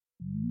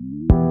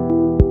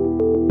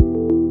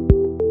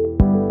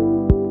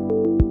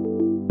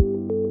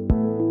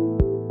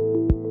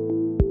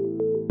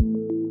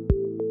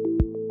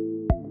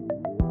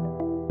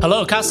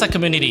Hello, Cardstack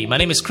community. My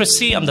name is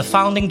Chrissy. I'm the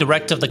founding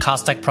director of the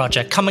Cardstack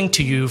project, coming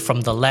to you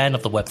from the land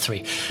of the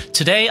Web3.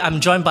 Today,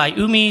 I'm joined by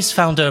Umee's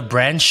founder,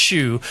 Brent,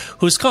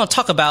 who's going to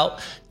talk about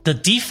the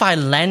DeFi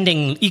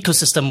lending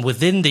ecosystem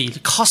within the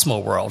Cosmo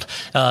world.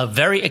 A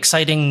very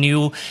exciting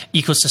new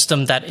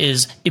ecosystem that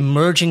is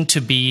emerging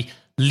to be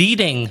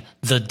leading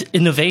the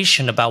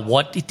innovation about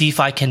what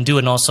DeFi can do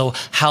and also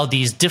how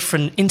these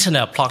different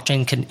internet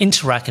blockchain can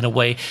interact in a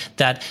way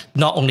that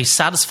not only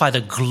satisfy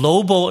the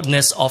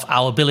globalness of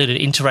our ability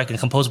to interact in a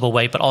composable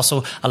way, but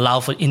also allow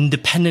for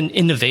independent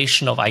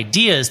innovation of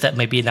ideas that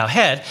may be in our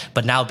head,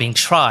 but now being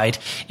tried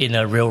in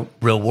a real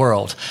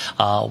world.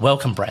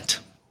 Welcome, Brent.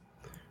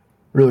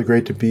 Really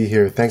great to be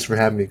here. Thanks for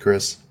having me,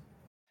 Chris.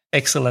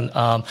 Excellent.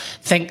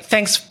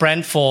 Thanks,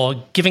 Brent, for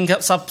giving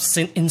us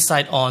some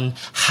insight on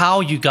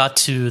how you got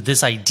to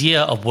this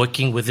idea of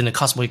working within the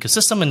Cosmo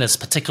ecosystem and this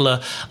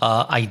particular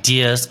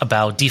ideas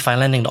about DeFi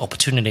lending, the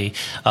opportunity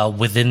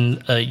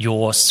within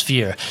your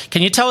sphere.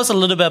 Can you tell us a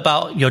little bit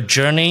about your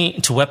journey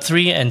to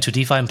Web3 and to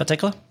DeFi in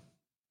particular?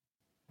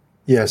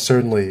 Yeah,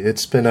 certainly.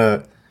 It's been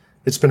a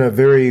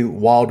very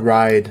wild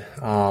ride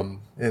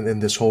in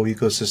this whole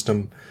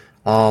ecosystem.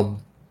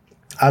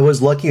 I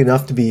was lucky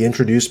enough to be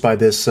introduced by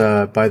this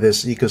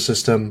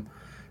ecosystem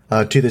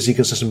to this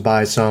ecosystem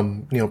by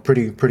some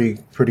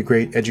pretty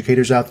great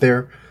educators out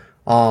there.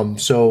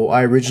 So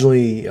I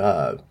originally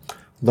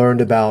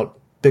learned about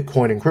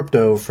Bitcoin and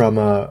crypto from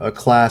a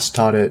class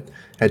taught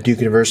at Duke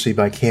University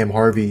by Cam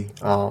Harvey.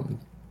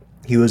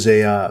 He was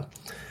an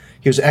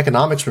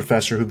economics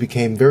professor who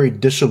became very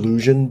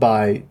disillusioned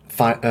by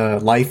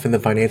life in the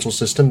financial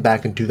system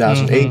back in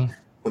 2008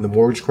 when the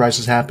mortgage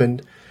crisis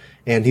happened.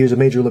 And he was a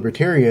major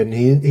libertarian.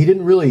 He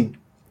didn't really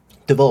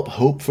develop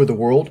hope for the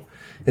world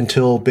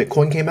until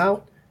Bitcoin came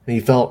out. And he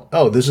felt,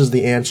 oh, this is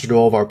the answer to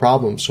all of our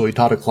problems. So he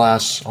taught a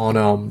class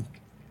on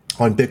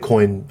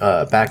Bitcoin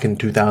back in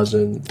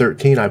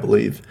 2013, I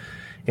believe.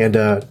 And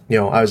I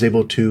was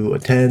able to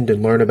attend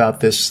and learn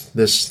about this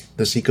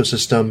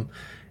ecosystem,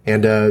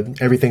 and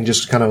everything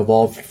just kind of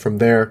evolved from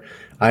there.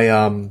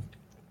 I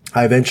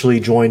eventually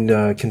joined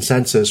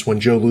Consensus when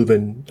Joe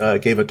Lubin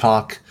gave a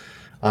talk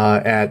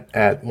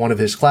at one of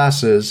his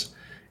classes,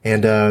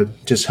 and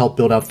just helped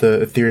build out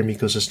the Ethereum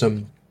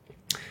ecosystem.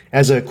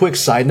 As a quick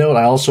side note,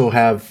 I also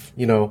have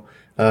an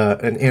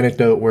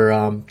anecdote where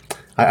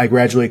I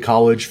graduated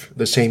college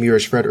the same year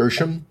as Fred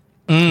Ursham,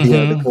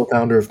 the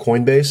co-founder of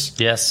Coinbase.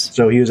 Yes.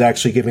 So he was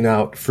actually giving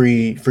out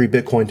free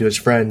Bitcoin to his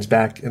friends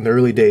back in the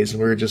early days,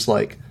 and we were just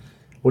like,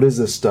 "What is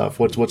this stuff?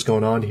 What's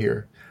going on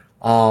here?"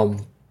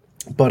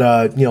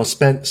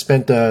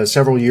 Spent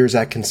several years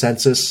at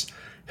Consensus.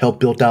 Helped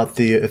build out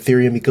the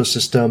Ethereum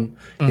ecosystem,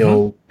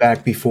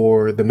 back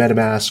before the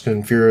MetaMask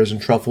and Furos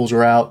and Truffles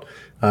were out.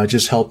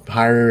 Just helped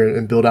hire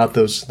and build out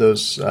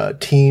those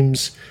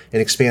teams and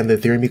expand the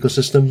Ethereum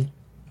ecosystem.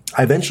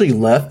 I eventually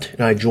left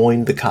and I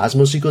joined the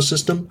Cosmos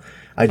ecosystem.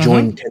 I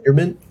joined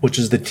Tendermint, which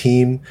is the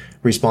team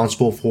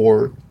responsible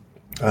for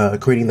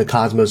creating the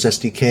Cosmos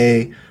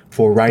SDK,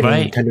 for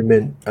writing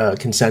Tendermint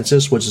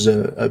Consensus, which is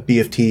a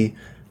BFT,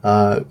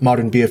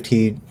 modern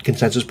BFT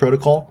consensus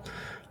protocol,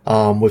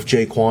 with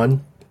Jay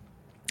Kwan.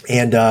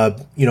 And,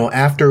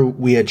 after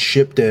we had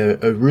shipped a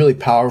really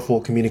powerful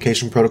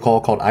communication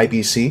protocol called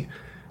IBC,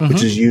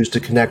 which is used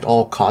to connect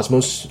all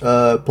Cosmos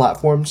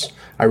platforms,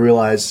 I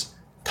realized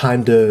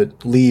time to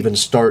leave and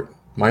start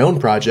my own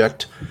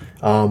project,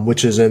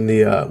 which is in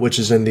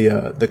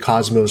the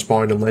Cosmos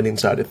barn and lending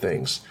side of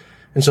things.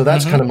 And so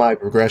that's kind of my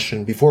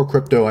progression. Before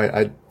crypto,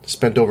 I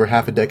spent over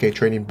half a decade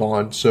trading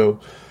bonds. So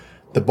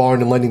the barn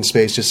and lending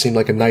space just seemed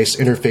like a nice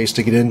interface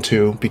to get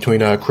into between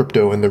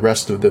crypto and the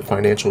rest of the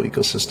financial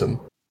ecosystem.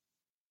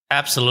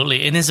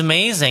 Absolutely. And it's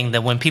amazing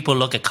that when people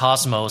look at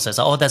Cosmos as,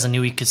 oh, that's a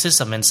new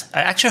ecosystem. And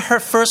I actually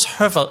first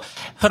heard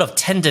of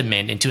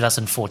Tendermint in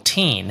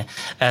 2014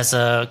 as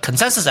a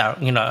consensus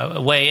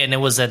way. And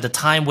it was at the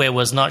time where it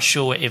was not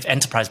sure if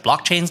enterprise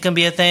blockchain is going to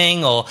be a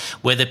thing or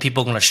whether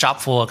people are going to shop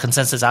for a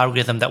consensus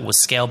algorithm that would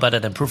scale better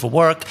than proof of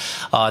work.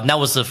 That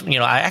was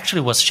I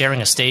actually was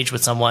sharing a stage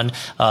with someone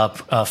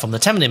from the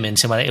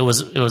Tendermint team. It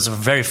was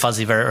very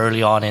fuzzy very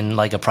early on in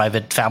like a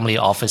private family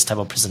office type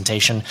of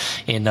presentation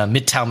in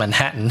Midtown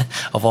Manhattan.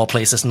 Of all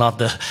places, not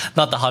the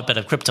hotbed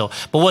of crypto.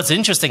 But what's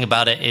interesting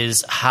about it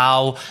is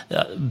how,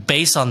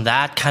 based on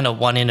that kind of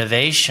one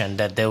innovation,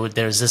 that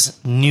there's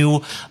this new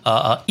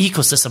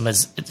ecosystem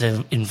is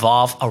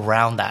involved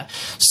around that.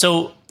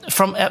 So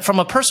from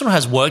a person who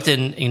has worked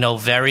in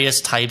various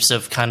types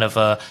of kind of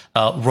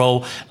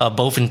role,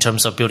 both in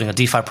terms of building a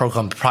DeFi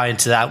program, prior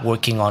to that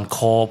working on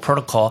core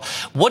protocol,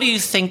 what do you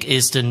think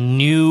is the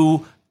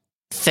new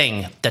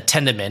thing that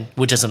Tendermint,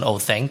 which is an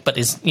old thing, but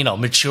is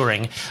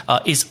maturing,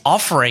 is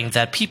offering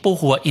that people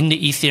who are in the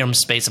Ethereum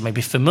space and may be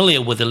familiar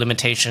with the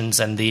limitations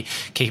and the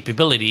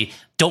capability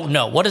don't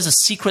know? What is a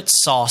secret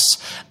sauce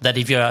that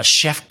if you're a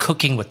chef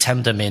cooking with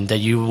Tendermint that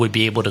you would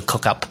be able to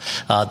cook up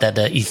that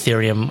the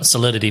Ethereum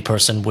Solidity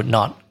person would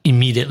not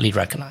immediately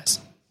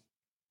recognize?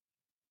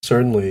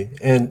 Certainly.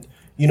 And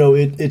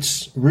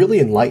it's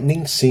really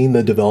enlightening seeing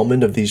the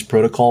development of these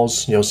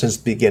protocols since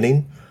the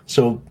beginning.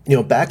 So,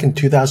 back in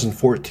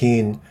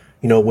 2014,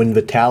 when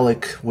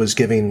Vitalik was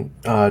giving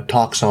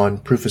talks on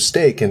proof of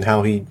stake and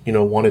how he,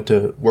 wanted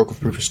to work with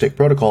proof of stake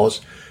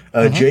protocols,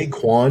 Jay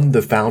Kwan,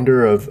 the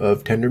founder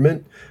of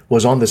Tendermint,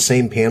 was on the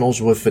same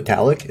panels with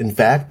Vitalik. In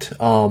fact,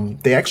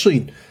 they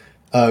actually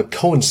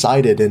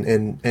coincided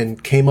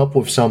and came up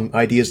with some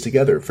ideas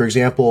together. For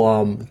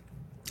example,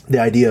 the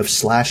idea of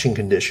slashing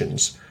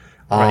conditions.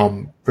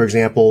 For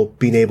example,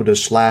 being able to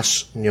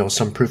slash,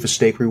 some proof of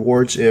stake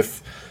rewards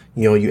if,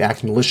 you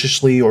act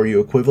maliciously or you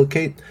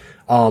equivocate.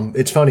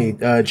 It's funny.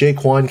 Jay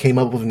Kwan came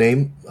up with a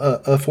name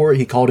for it.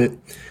 He called it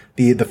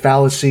the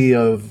fallacy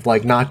of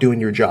like not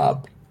doing your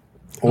job,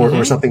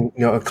 or something,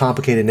 a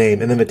complicated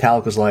name. And then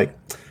Vitalik was like,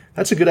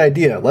 "That's a good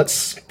idea.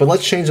 Let's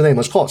change the name.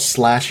 Let's call it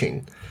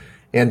slashing."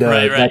 And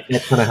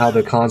that's kind of how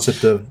the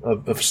concept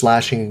of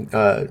slashing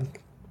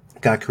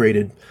got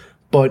created.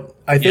 But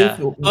I think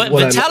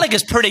Vitalik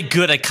is pretty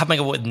good at coming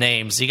up with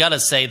names. You got to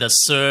say the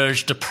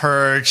surge, the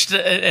purge,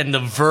 and the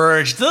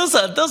verge. Those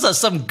are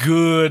some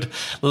good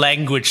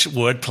language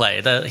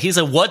wordplay. He's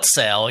a word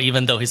cell,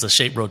 even though he's a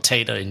shape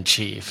rotator in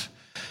chief.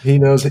 He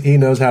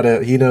knows how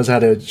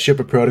to ship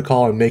a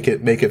protocol and make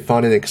it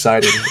fun and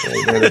exciting.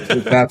 And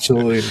it's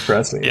absolutely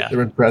impressive. Yeah.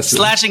 They're impressive.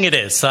 Slashing it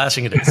is.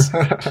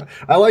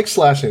 I like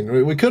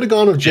slashing. We could have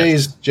gone with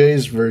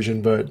Jay's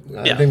version, but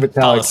I think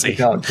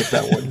Vitalik took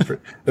that one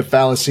for the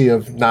fallacy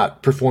of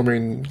not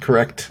performing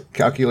correct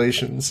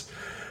calculations.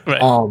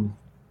 Right.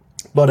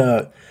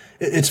 But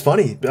it's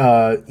funny.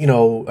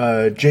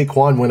 Jay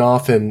Kwan went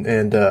off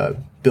and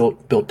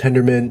built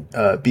Tendermint,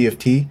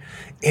 BFT.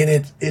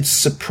 And it's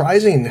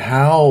surprising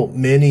how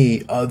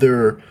many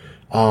other,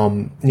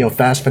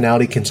 fast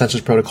finality consensus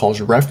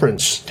protocols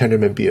reference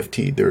Tendermint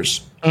BFT.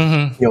 There's,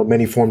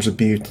 many forms of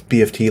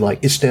BFT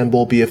like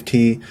Istanbul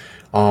BFT.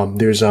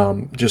 There's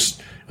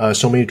just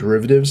so many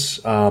derivatives.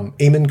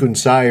 Eamon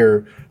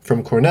Gunsayer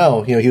from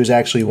Cornell, he was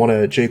actually one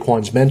of Jay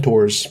Kwan's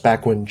mentors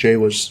back when Jay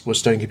was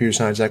studying computer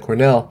science at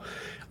Cornell.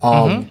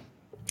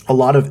 A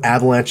lot of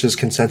Avalanche's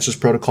consensus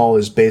protocol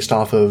is based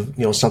off of,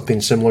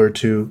 something similar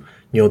to,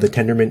 the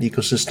Tendermint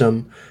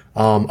ecosystem.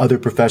 Other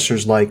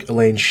professors like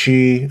Elaine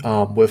Shi,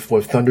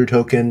 with Thunder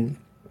Token,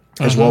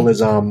 as well as,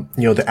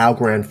 the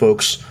Algorand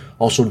folks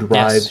also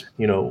derived,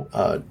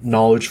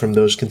 knowledge from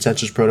those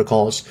consensus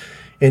protocols.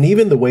 And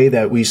even the way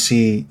that we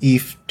see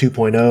ETH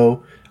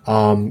 2.0,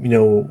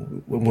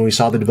 when we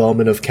saw the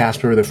development of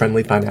Casper, the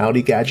friendly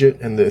finality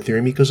gadget, and the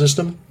Ethereum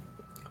ecosystem,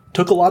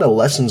 took a lot of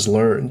lessons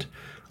learned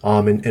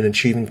in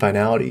achieving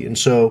finality. And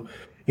so,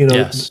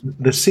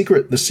 the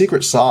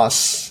secret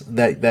sauce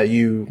that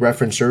you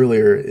referenced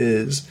earlier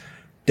is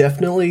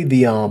definitely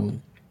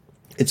the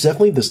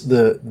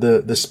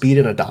speed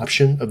and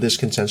adoption of this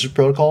consensus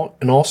protocol.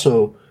 And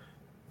also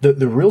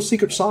the real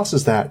secret sauce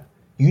is that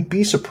you'd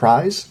be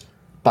surprised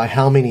by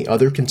how many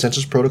other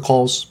consensus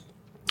protocols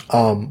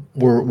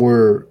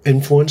were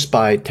influenced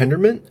by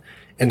Tendermint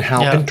and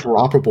how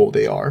interoperable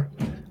they are.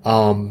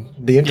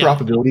 The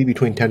interoperability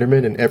between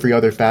Tendermint and every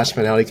other fast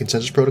finality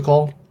consensus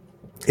protocol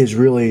is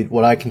really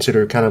what I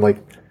consider kind of like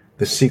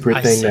the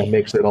secret thing that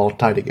makes it all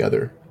tie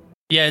together.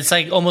 Yeah, it's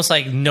like almost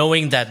like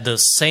knowing that the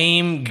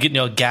same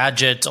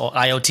gadget or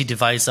IoT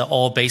device are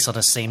all based on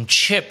the same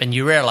chip, and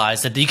you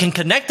realize that you can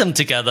connect them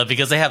together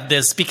because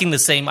they're speaking the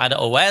same either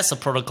OS or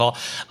protocol.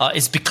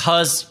 It's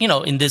because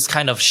in this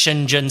kind of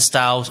Shenzhen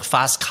style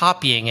fast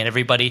copying and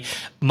everybody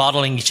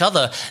modeling each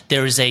other,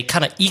 there is a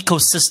kind of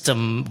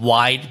ecosystem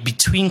wide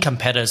between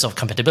competitors of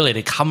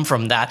compatibility come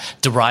from that,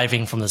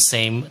 deriving from the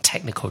same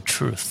technical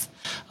truth.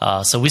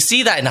 So we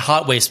see that in the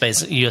hardware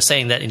space. You're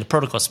saying that in the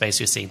protocol space,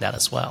 you're seeing that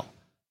as well.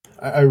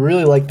 I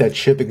really like that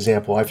chip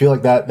example. I feel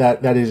like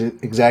that is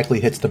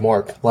exactly hits the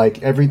mark.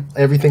 Like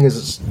everything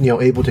is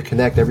able to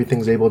connect.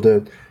 Everything's able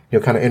to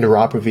kind of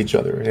interop with each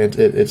other. And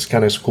it's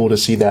kind of cool to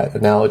see that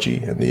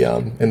analogy in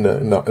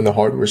the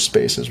hardware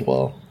space as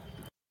well.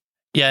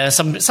 Yeah,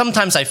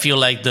 sometimes I feel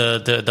like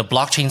the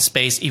blockchain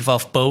space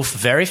evolved both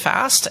very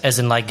fast, as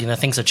in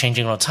things are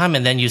changing all the time,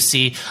 and then you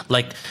see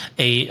like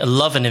a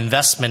love and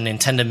investment in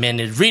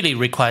Tendermint. It really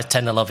requires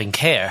tender loving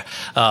care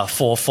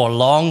for a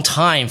long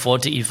time for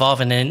it to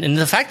evolve, and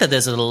the fact that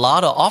there's a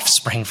lot of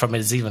offspring from it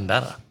is even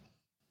better.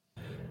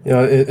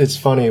 It's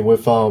funny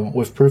with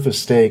proof of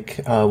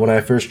stake. When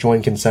I first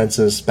joined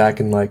Consensus back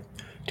in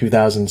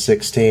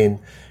 2016,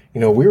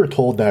 we were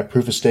told that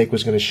proof of stake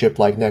was going to ship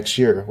next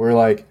year. We're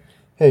like,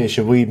 hey,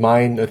 should we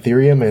mine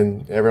Ethereum?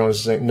 And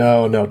everyone's saying,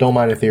 no, don't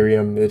mine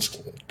Ethereum. It's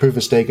proof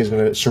of stake is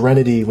going to,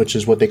 Serenity, which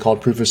is what they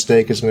called proof of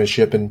stake, is going to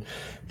ship in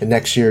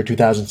next year,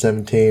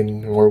 2017.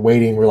 And we're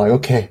waiting. We're like,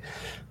 okay,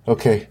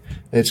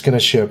 it's going to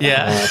ship.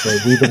 Yeah.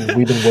 But we've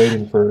been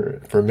waiting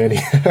for many,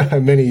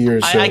 many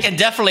years. So. I can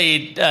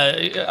definitely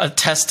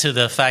attest to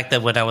the fact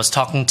that when I was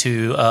talking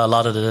to a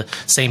lot of the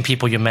same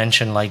people you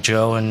mentioned, like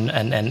Joe and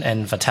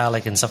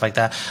Vitalik and stuff like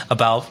that,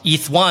 about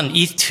ETH1,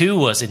 ETH2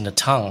 was in the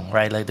tongue,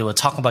 right? Like they were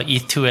talking about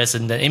ETH2 as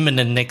in the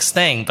imminent next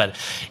thing, but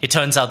it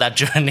turns out that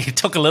journey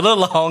took a little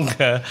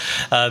longer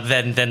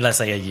than let's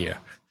say a year.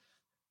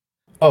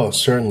 Oh,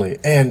 certainly.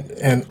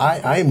 And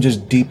I am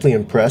just deeply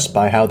impressed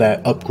by how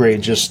that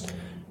upgrade just,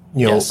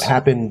 Yes.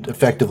 happened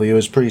effectively. It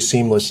was pretty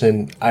seamless.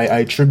 And I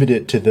attribute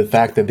it to the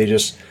fact that they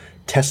just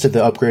tested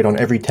the upgrade on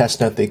every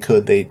test net they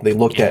could. They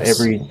looked at Yes.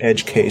 every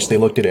edge case. They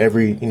looked at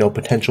every,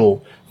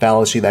 potential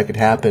fallacy that could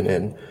happen.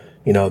 And,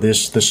 the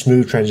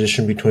smooth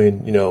transition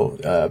between,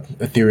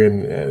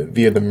 Ethereum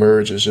via the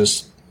merge is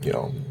just,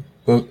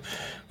 those,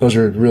 those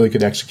are really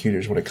good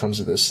executors when it comes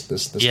to this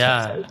tech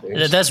Yeah, side of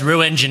things. that's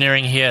real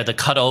engineering here. The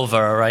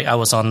cutover, right? I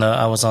was on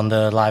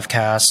the live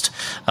cast,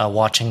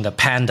 watching the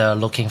panda,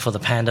 looking for the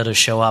panda to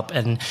show up,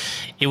 and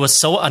it was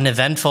so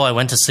uneventful. I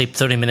went to sleep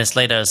 30 minutes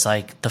later. It's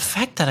like the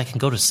fact that I can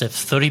go to sleep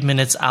 30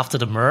 minutes after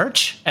the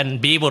merge and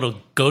be able to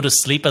go to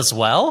sleep as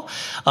well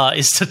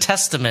is the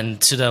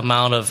testament to the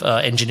amount of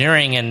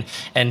engineering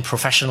and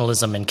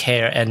professionalism and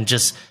care and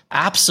just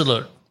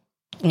absolute,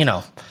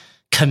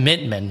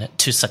 commitment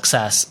to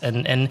success.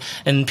 And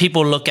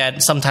people look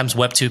at sometimes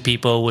Web2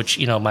 people, which,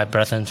 my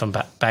brethren from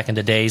back in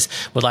the days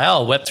were like,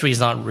 oh, Web3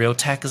 is not real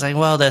tech. It's like,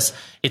 well,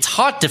 it's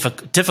hard,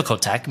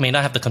 difficult tech. It may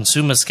not have the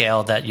consumer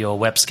scale that your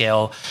web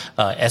scale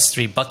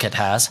S3 bucket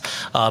has,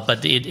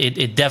 but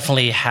it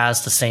definitely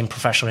has the same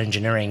professional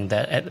engineering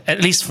that,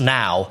 at least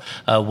now,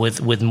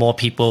 with more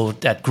people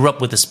that grew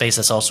up with the space,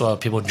 there's also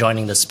people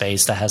joining the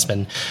space that has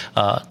been,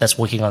 that's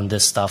working on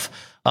this stuff.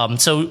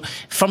 So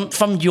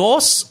from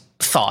yours,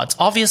 thoughts.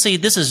 Obviously,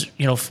 this is,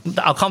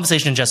 our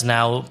conversation just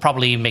now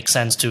probably makes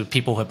sense to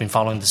people who have been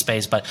following the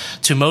space, but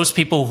to most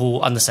people who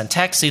understand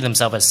tech, see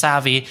themselves as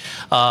savvy,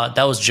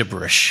 that was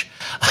gibberish.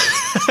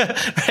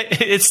 Right?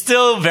 It's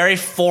still very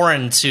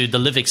foreign to the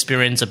lived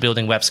experience of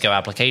building web scale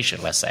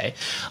application, let's say.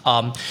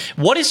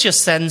 What is your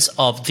sense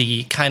of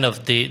the kind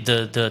of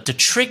the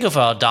trigger of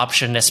our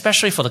adoption,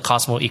 especially for the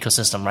Cosmos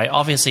ecosystem, right?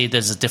 Obviously,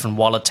 there's a different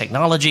wallet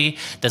technology,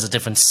 there's a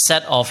different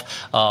set of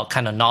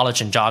kind of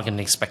knowledge and jargon and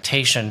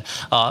expectation.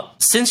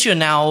 Since you're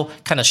now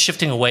kind of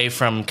shifting away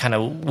from kind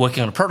of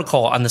working on a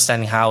protocol,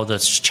 understanding how the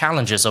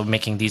challenges of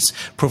making these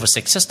proof of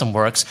stake system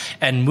works,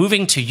 and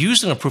moving to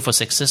using a proof of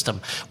stake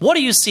system, what are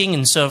you seeing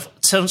in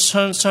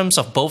terms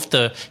of both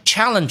the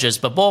challenges,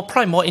 but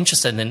probably more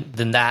interested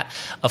than that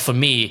for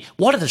me,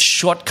 what are the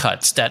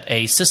shortcuts that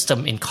a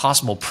system in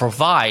Cosmos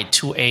provide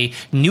to a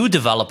new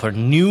developer,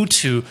 new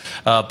to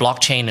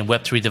blockchain and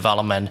Web3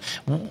 development?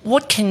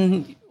 What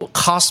can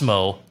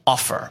Cosmos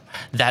offer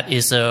that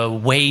is a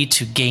way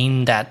to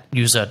gain that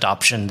user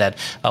adoption that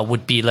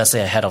would be, let's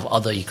say, ahead of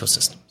other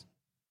ecosystems?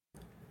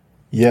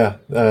 Yeah,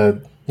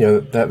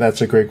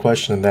 that's a great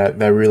question. That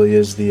really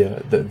is the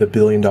 $1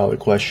 billion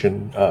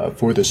question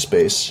for this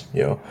space.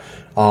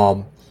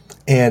 And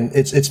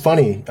it's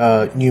funny.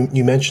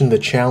 You mentioned the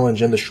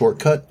challenge and the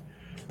shortcut.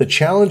 The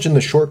challenge and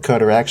the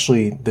shortcut are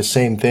actually the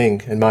same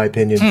thing, in my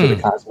opinion, for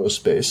the Cosmos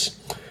space.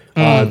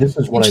 This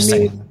is what I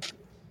mean.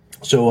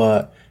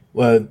 So,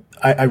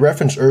 I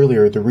referenced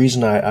earlier the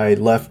reason I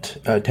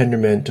left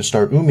Tendermint to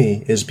start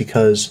Umee is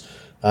because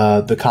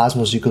the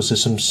Cosmos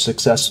ecosystem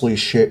successfully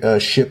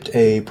shipped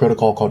a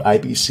protocol called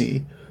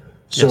IBC.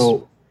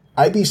 So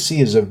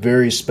IBC is a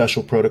very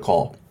special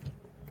protocol.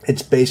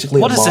 It's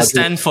basically what does it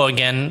stand for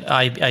again?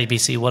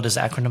 IBC. What does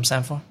the acronym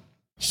stand for?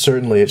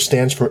 Certainly, it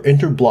stands for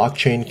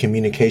Inter-Blockchain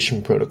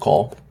Communication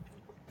Protocol.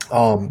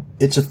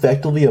 It's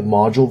effectively a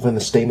module within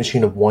the state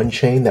machine of one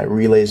chain that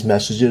relays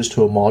messages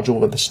to a module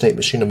within the state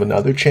machine of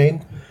another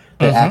chain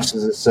that acts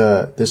as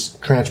this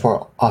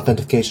transport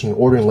authentication and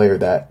ordering layer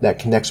that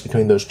connects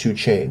between those two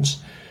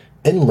chains.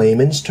 In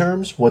layman's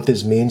terms, what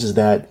this means is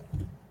that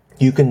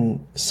you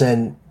can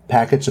send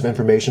packets of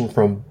information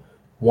from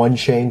one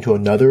chain to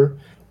another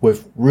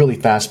with really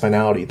fast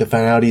finality. The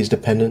finality is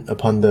dependent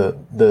upon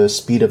the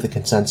speed of the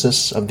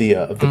consensus of the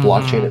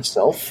blockchain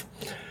itself.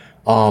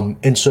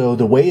 And so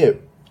the way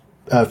it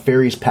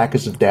ferries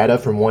packets of data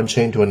from one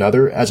chain to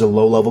another as a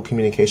low-level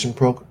communication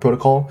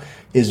protocol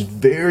is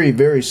very,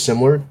 very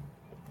similar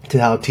to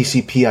how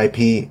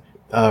TCP/IP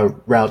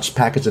routes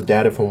packets of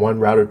data from one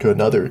router to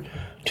another,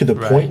 to the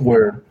point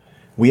where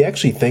we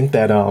actually think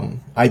that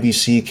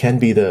IBC can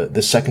be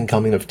the second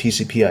coming of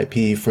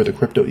TCP/IP for the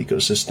crypto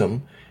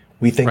ecosystem.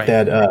 We think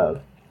that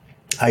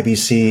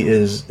IBC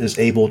is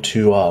able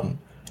to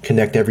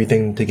connect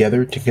everything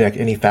together, to connect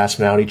any fast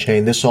finality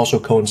chain. This also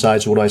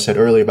coincides with what I said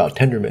earlier about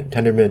Tendermint.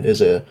 Tendermint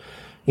is a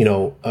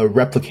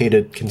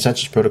replicated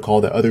consensus protocol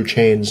that other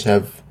chains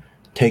have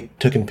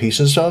taken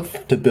pieces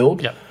of to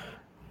build. Yep.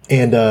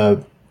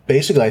 And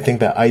basically, I think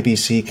that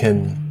IBC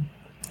can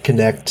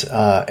connect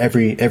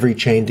every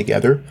chain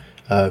together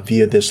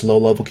via this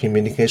low-level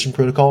communication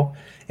protocol.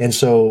 And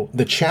so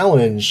the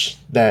challenge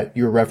that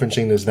you're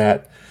referencing is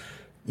that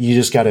you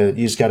just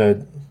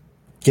gotta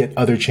get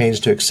other chains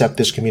to accept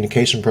this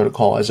communication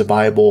protocol as a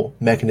viable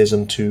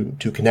mechanism to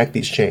connect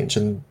these chains,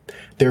 and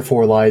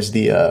therefore lies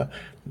the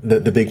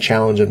big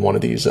challenge in one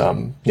of these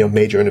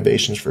major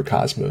innovations for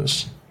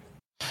Cosmos.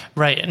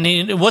 Right.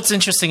 And what's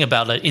interesting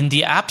about it, in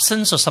the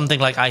absence of something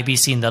like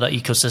IBC in the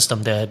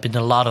ecosystem, there have been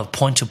a lot of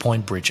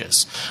point-to-point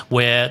bridges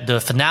where the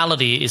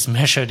finality is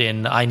measured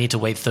in, I need to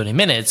wait 30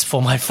 minutes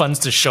for my funds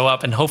to show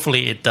up, and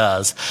hopefully it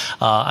does.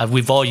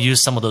 We've all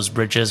used some of those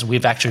bridges.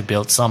 We've actually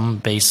built some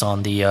based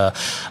on the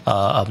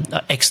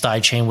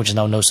XDAI chain, which is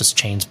now Gnosis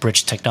Chain's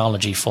bridge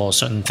technology for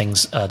certain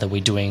things that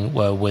we're doing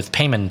with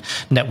payment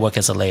network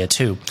as a layer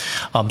 2.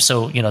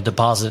 So,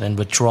 deposit and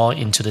withdraw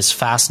into this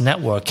fast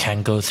network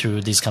can go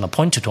through these kind of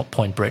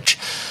point-to-point bridge.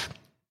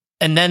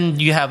 And then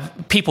you have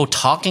people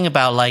talking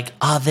about, like,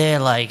 are there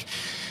like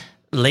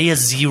layer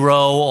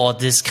 0 or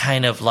this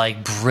kind of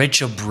like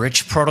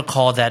bridge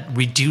protocol that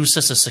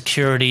reduces the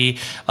security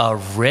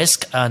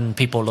risk, and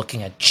people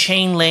looking at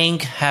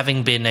Chainlink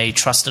having been a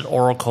trusted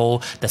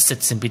oracle that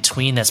sits in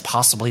between as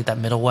possibly that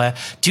middleware.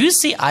 Do you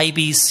see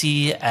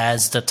IBC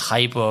as the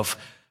type of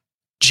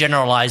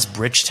generalized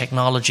bridge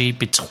technology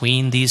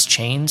between these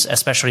chains,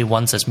 especially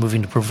ones that's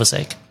moving to proof of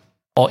stake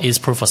or is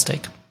proof of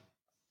stake?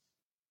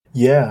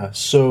 Yeah,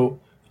 so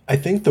I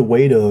think the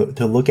way to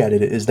look at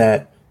it is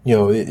that,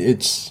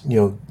 it's,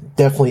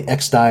 definitely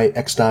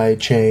XDAI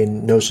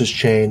chain, Gnosis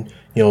chain,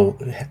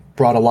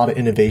 brought a lot of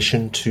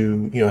innovation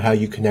to, how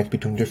you connect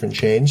between different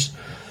chains.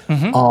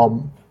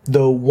 Mm-hmm.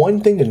 The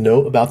one thing to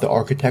note about the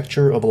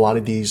architecture of a lot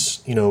of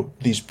these,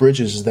 these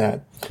bridges is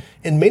that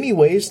in many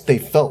ways they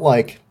felt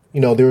like,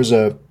 there was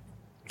a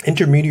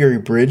intermediary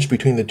bridge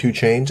between the two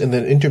chains, and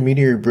the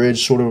intermediary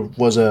bridge sort of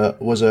was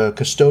a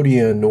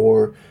custodian,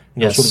 or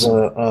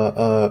sort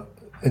of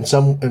in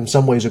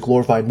some ways a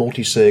glorified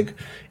multisig.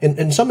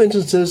 In some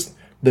instances,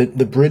 the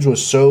bridge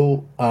was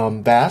so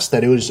vast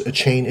that it was a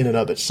chain in and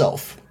of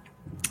itself.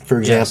 For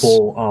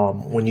example,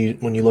 when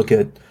you look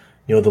at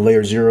the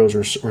layer zeros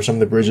or some of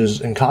the bridges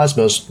in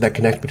Cosmos that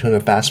connect between a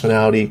fast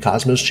finality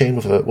Cosmos chain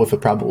with a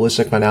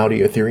probabilistic finality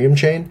Ethereum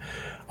chain,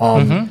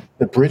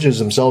 the bridges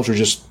themselves are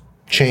just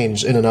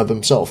chains in and of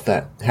themselves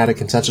that had a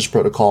consensus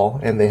protocol,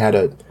 and they had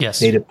a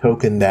native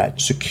token that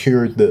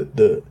secured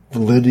the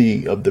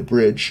validity of the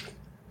bridge.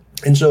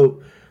 And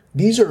so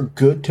these are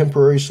good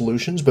temporary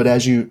solutions, but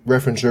as you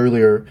referenced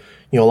earlier,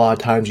 a lot of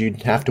times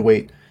you'd have to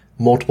wait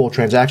multiple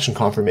transaction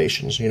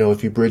confirmations.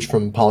 If you bridge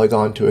from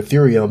Polygon to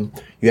Ethereum,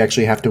 you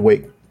actually have to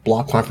wait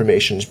block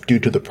confirmations due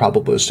to the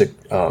probabilistic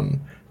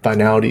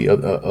finality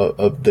of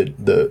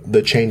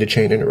the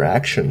chain-to-chain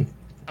interaction.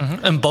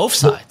 Mm-hmm. And both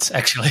sides,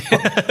 actually.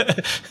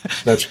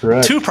 That's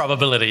correct. Two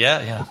probability,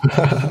 yeah.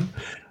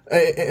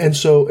 And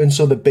so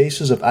the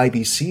basis of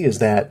IBC is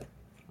that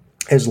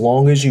as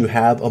long as you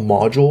have a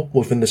module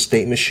within the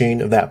state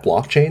machine of that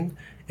blockchain,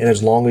 and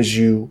as long as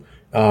you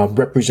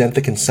represent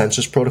the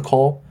consensus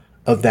protocol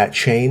of that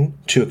chain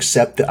to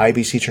accept the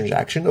IBC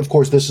transaction, of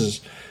course, this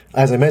is,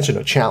 as I mentioned,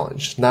 a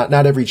challenge. Not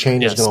every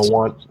chain is going to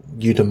want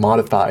you to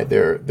modify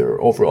their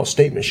overall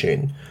state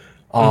machine.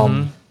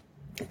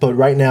 But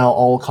right now,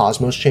 all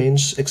Cosmos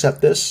chains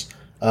accept this.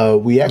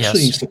 We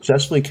actually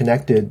successfully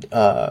connected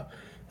the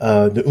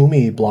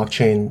Umee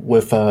blockchain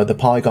with the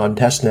Polygon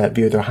testnet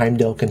via their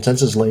Heimdall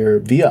consensus layer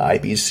via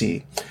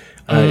IBC.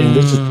 And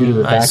this is due to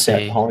the fact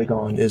that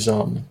Polygon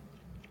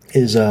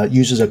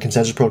uses a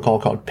consensus protocol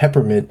called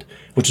Peppermint,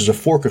 which is a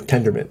fork of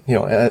Tendermint.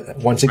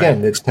 Once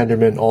again, it's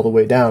Tendermint all the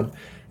way down,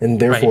 and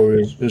therefore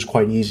it was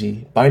quite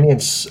easy.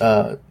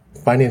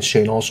 Binance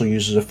Chain also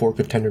uses a fork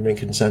of Tendermint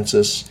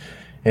consensus.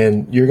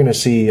 And you're going to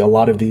see a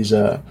lot of these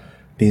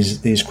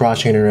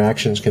cross-chain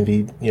interactions can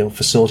be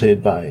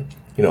facilitated by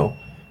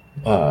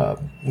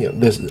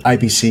this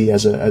IBC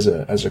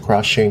as a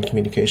cross-chain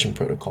communication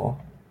protocol.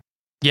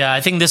 Yeah,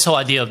 I think this whole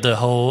idea of the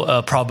whole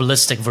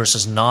probabilistic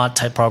versus not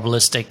type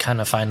probabilistic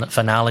kind of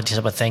finality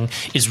type of thing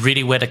is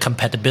really where the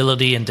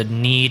compatibility and the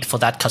need for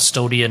that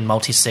custodian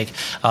multisig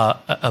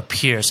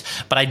appears.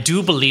 But I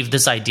do believe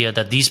this idea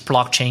that these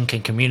blockchain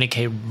can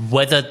communicate,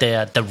 whether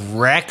they're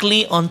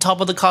directly on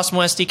top of the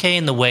Cosmos SDK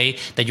in the way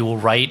that you will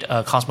write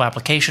a Cosmos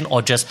application,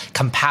 or just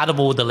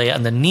compatible with the layer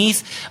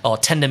underneath, or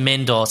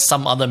Tendermint or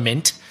some other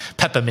mint,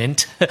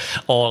 Peppermint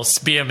or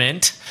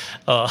Spearmint,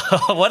 or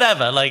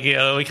whatever.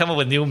 We come up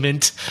with new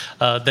mint.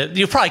 That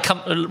you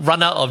probably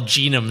run out of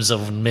genomes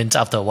of mint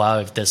after a while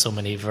if there's so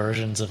many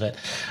versions of it.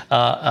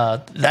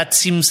 That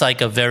seems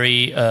like a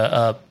very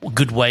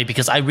good way,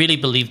 because I really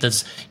believe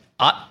there's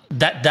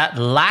that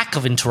lack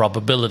of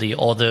interoperability,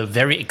 or the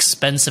very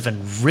expensive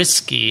and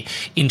risky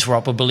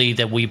interoperability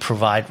that we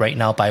provide right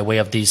now by way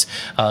of these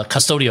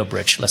custodial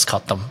bridge, let's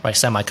call them, right?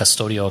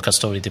 Semi-custodial or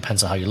custodial,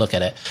 depends on how you look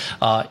at it.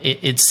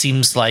 It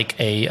seems like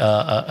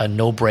a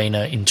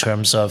no-brainer in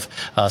terms of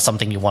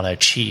something you want to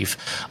achieve.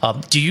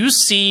 Do you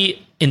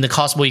see in the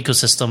Cosmos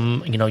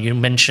ecosystem, you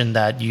mentioned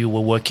that you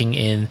were working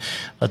in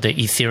the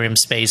Ethereum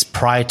space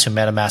prior to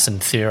MetaMask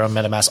and Ethereum.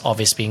 MetaMask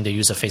obviously being the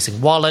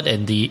user-facing wallet,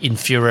 and the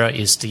inferior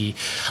is the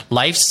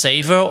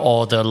lifesaver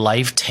or the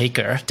life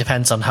taker,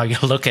 depends on how you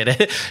look at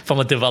it from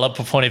a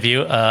developer point of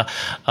view.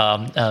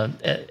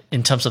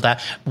 In terms of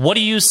that, what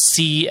do you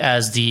see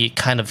as the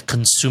kind of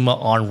consumer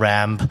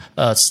on-ramp,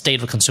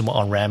 state of consumer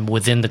on-ramp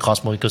within the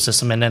Cosmos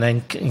ecosystem? And then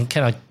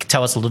can you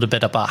tell us a little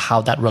bit about how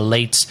that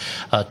relates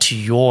to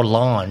your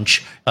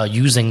launch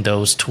using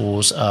those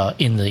tools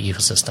in the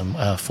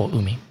ecosystem for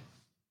Umee?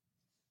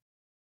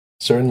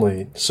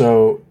 Certainly.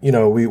 So,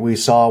 we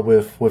saw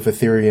with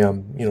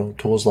Ethereum,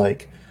 tools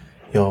like,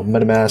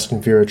 MetaMask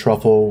and Vera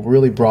Truffle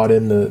really brought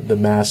in the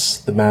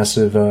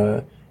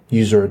massive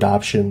user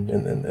adoption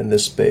in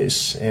this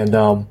space.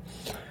 And,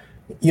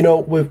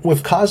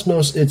 with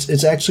Cosmos,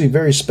 it's actually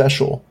very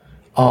special.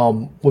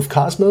 With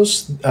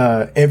Cosmos,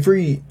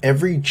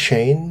 every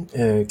chain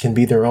can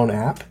be their own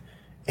app,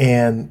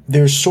 and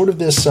there's sort of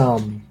this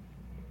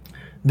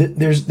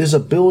there's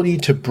ability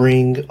to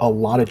bring a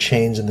lot of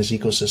chains in this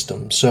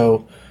ecosystem.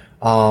 So,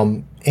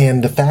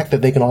 and the fact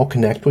that they can all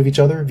connect with each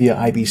other via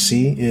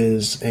IBC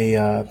is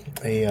a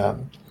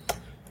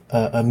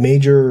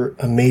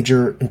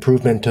major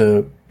improvement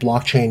to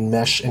blockchain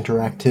mesh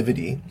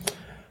interactivity.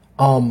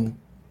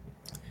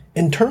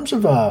 In terms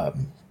of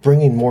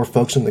bringing more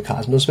folks in the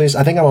Cosmos space,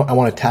 I think I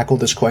want to tackle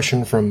this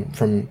question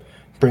from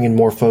bringing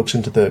more folks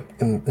into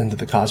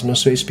the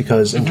Cosmos space,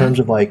 because in terms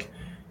of like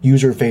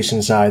user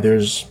facing side,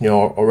 there's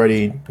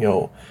already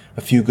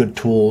a few good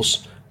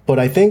tools, but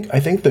I think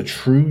the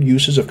true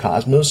uses of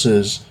Cosmos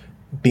is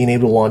being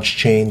able to launch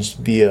chains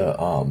via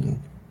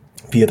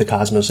the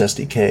Cosmos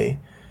SDK,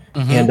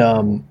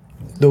 and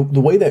the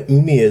way that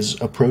Umee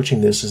is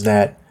approaching this is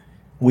that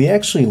we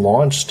actually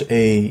launched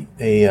a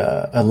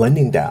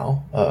lending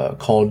DAO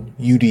called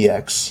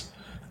UDX.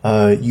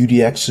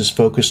 UDX is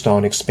focused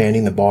on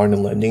expanding the borrowing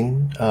and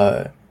lending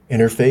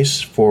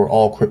interface for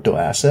all crypto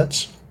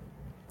assets.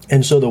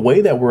 And so the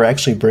way that we're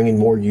actually bringing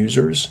more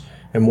users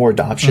and more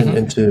adoption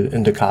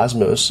into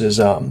Cosmos is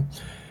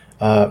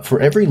for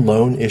every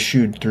loan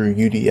issued through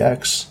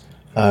UDX,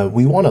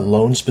 we want a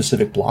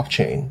loan-specific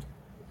blockchain,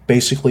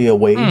 basically a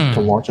way to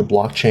launch a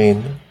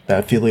blockchain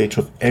that affiliates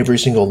with every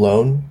single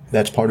loan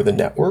that's part of the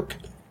network.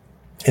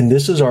 And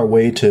this is our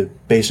way to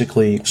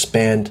basically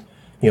expand,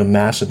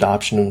 mass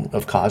adoption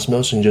of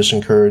Cosmos and just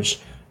encourage,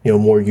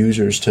 more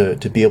users to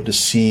be able to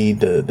see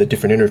the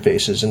different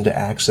interfaces and to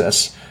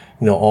access,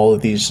 all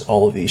of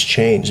these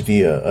chains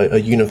via a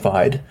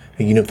unified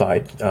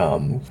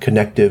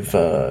connective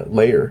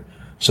layer.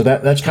 So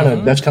that's kind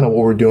of what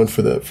we're doing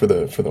for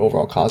the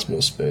overall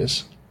Cosmos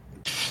space.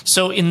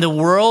 So in the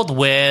world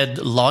where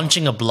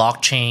launching a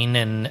blockchain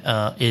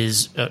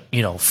is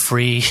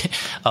free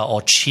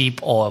or cheap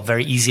or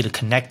very easy to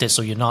connect it,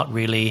 so you're not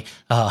really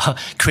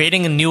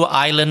creating a new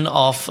island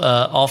off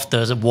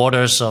the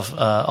waters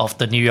of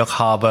the New York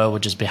Harbor,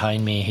 which is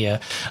behind me here,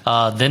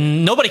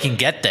 then nobody can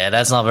get there.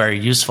 That's not very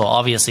useful.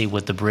 Obviously,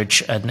 with the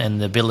bridge and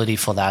the ability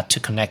for that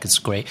to connect, it's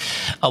great.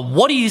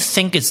 What do you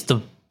think is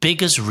the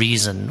biggest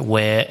reason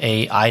where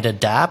either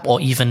dApp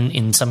or even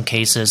in some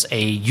cases a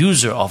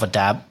user of a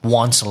dApp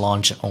wants to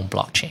launch their own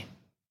blockchain?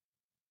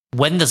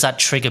 When does that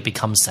trigger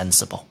become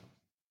sensible?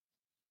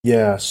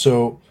 Yeah,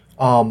 so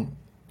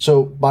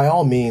by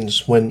all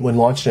means, when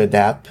launching a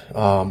dApp,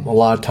 a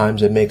lot of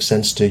times it makes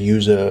sense to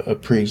use a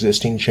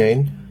pre-existing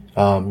chain.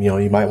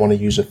 You might want to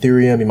use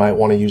Ethereum, you might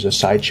want to use a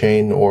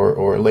sidechain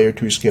or a layer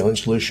 2 scaling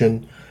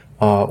solution,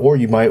 or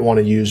you might want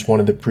to use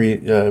one of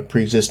the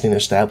pre-existing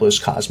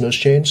established Cosmos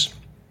chains.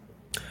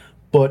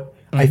 But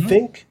I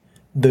think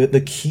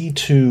the key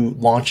to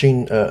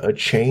launching a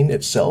chain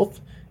itself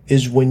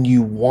is when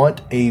you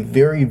want a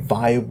very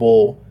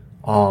viable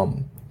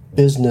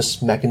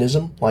business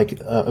mechanism, like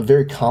a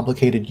very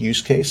complicated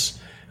use case,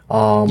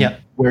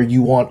 where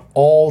you want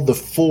all the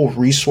full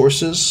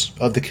resources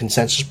of the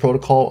consensus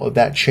protocol of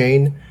that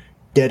chain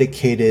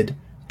dedicated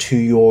to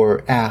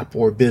your app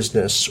or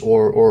business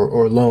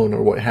or loan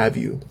or what have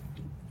you.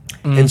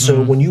 And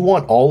so when you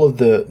want all of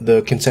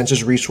the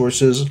consensus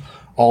resources,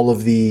 all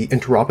of the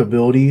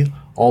interoperability,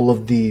 all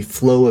of the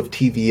flow of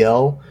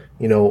TVL,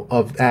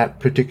 of that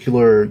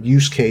particular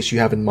use case you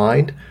have in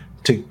mind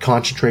to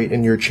concentrate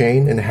in your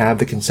chain and have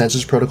the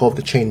consensus protocol of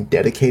the chain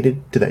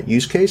dedicated to that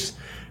use case,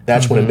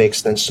 that's when it makes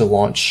sense to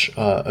launch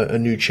a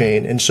new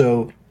chain. And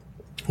so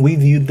we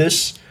viewed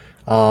this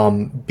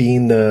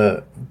being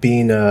a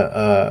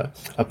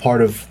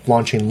part of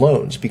launching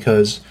loans,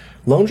 because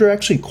loans are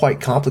actually quite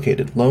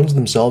complicated. Loans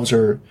themselves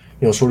are,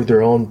 sort of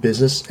their own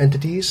business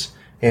entities.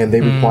 And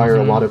they require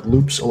a lot of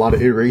loops, a lot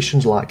of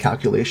iterations, a lot of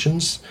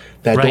calculations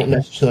that don't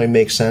necessarily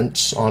make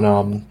sense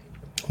on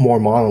more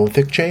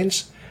monolithic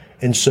chains.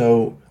 And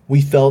so we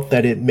felt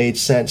that it made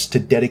sense to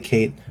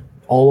dedicate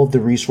all of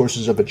the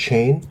resources of a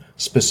chain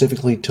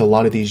specifically to a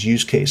lot of these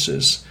use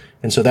cases.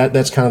 And so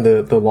that's kind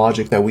of the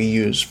logic that we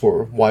use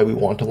for why we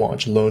want to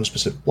launch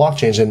loan-specific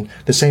blockchains. And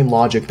the same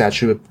logic that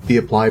should be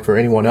applied for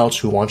anyone else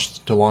who wants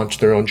to launch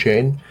their own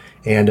chain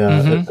and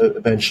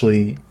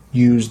eventually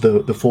use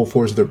the full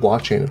force of their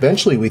blockchain.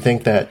 Eventually, we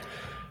think that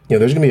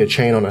there's going to be a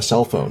chain on a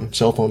cell phone.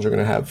 Cell phones are going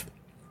to have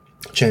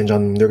chains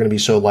on them. They're going to be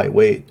so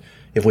lightweight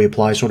if we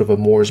apply sort of a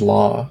Moore's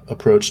law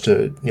approach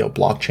to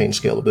blockchain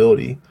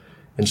scalability.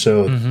 And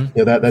so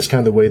that's kind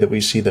of the way that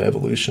we see the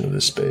evolution of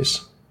this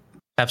space.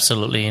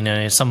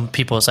 Absolutely. Some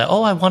people say,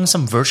 "Oh, I want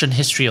some version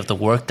history of the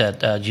work that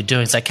you're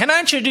doing." It's like, "Can I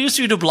introduce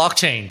you to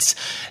blockchains?"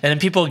 And then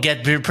people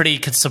get pretty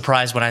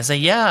surprised when I say,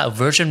 "Yeah, a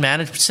version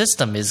management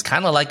system is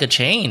kind of like a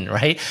chain,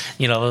 right?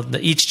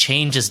 Each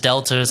chain is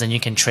deltas, and you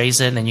can trace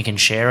it, and you can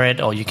share it,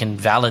 or you can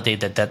validate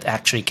that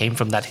actually came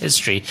from that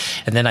history."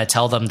 And then I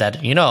tell them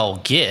that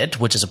Git,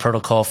 which is a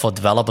protocol for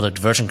developer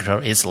version control,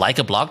 is like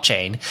a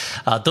blockchain.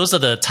 Those are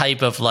the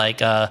type of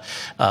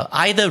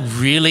either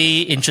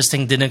really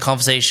interesting dinner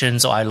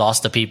conversations, or I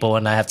lost the people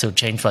and I have to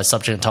change my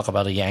subject and talk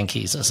about the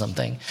Yankees or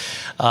something.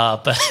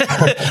 But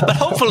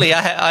hopefully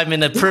I'm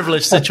in a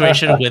privileged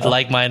situation with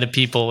like-minded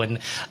people and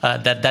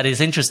that is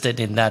interested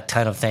in that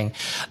kind of thing.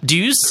 Do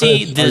you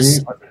see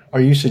this?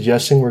 Are you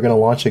suggesting we're going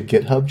to launch a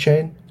GitHub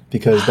chain?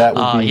 Because that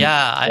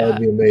would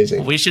be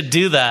amazing. We should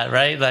do that,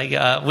 right?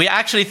 We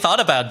actually thought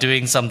about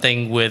doing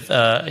something with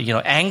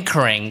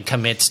anchoring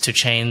commits to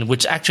chain,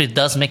 which actually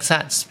does make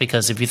sense,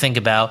 because if you think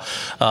about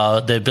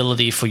the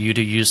ability for you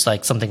to use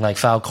something like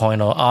Filecoin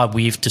or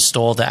Arweave to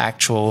store the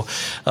actual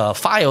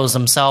files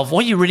themselves,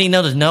 what you really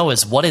need to know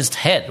is what is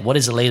head, what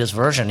is the latest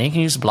version. And you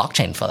can use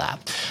blockchain for that,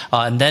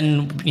 and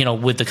then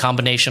with the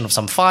combination of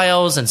some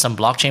files and some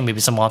blockchain,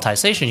 maybe some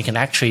monetization, you can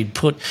actually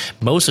put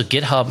most of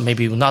GitHub,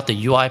 maybe not the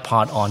UI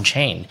part, on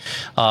chain,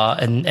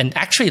 and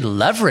actually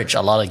leverage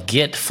a lot of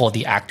Git for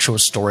the actual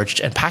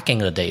storage and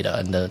packing of the data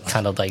and the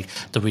kind of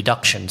the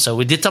reduction. So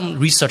we did some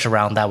research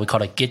around that. We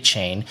called it Git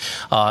chain,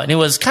 and it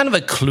was kind of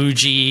a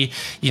kludgy,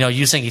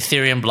 using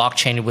Ethereum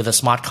blockchain with a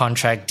smart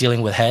contract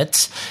dealing with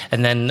heads,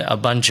 and then a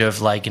bunch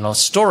of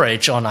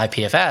storage on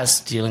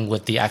IPFS dealing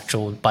with the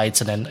actual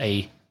bytes, and then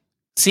a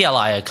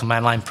CLI, a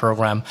command line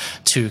program,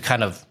 to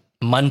kind of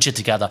munch it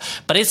together.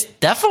 But it's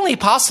definitely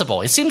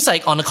possible. It seems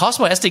like on the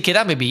Cosmos SDK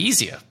that may be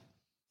easier.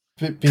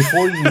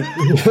 Before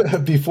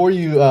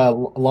you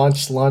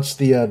launch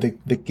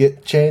the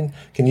Git chain,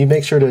 can you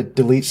make sure to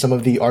delete some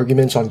of the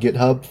arguments on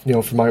GitHub,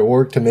 for my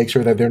org, to make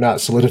sure that they're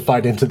not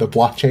solidified into the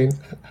blockchain?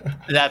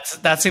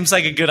 That seems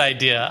like a good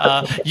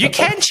idea. You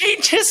can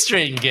change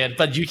history in Git,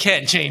 but you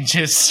can't change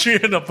history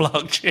in a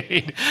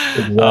blockchain.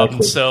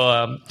 Exactly.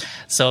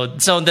 So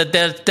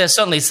that there's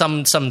certainly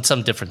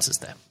some differences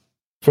there.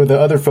 For the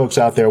other folks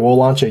out there, we'll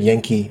launch a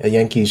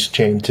Yankees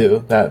chain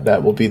too.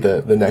 That will be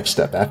the next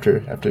step after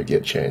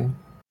Git chain.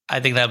 I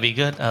think that'd be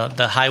good.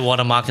 The high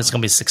water mark is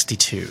going to be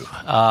 62,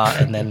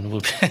 and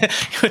then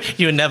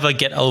you never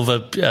get over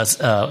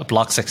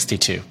block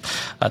 62.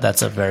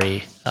 That's a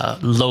very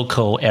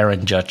local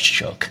Aaron Judge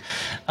joke.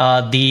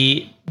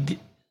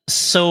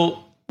 So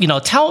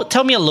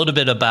tell me a little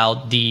bit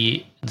about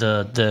the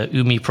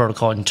Umee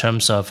protocol in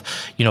terms of,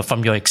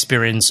 from your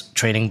experience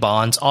trading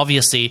bonds.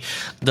 Obviously,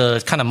 the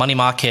kind of money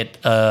market,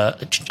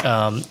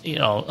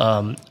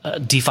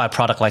 DeFi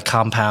product like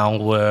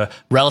Compound were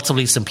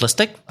relatively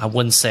simplistic. I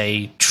wouldn't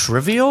say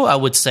trivial. I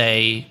would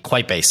say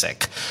quite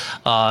basic.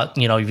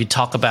 If you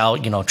talk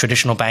about,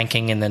 traditional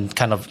banking and then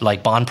kind of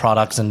like bond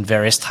products and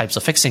various types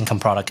of fixed income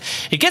product,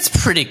 it gets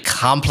pretty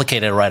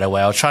complicated right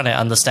away. I was trying to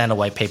understand a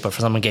white paper.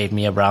 Someone gave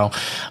me around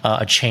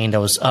a chain that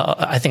was,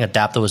 I think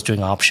Adapter was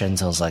doing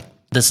options. I was like,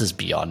 this is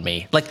beyond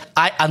me.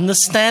 I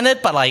understand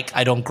it, but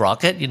I don't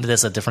grok it.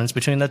 There's a difference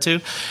between the two.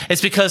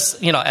 It's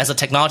because, as a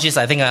technologist,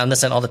 I think I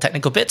understand all the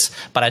technical bits,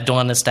 but I don't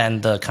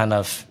understand the kind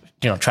of,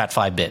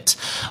 TradFi bits.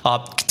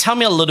 Tell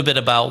me a little bit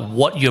about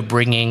what you're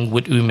bringing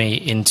with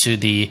Umee into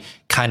the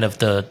kind of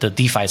the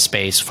DeFi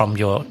space from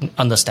your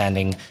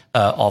understanding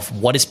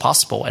of what is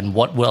possible and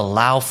what will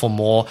allow for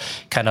more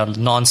kind of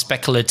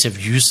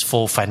non-speculative,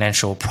 useful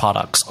financial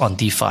products on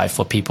DeFi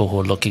for people who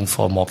are looking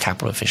for more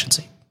capital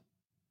efficiency.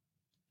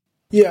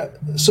 Yeah,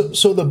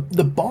 so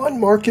the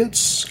bond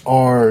markets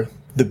are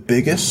the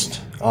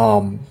biggest,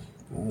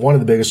 one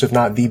of the biggest, if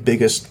not the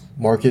biggest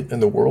market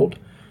in the world.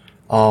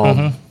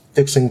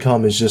 Fixed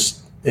income is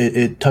just,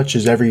 it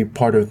touches every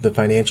part of the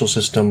financial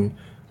system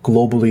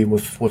globally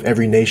with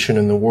every nation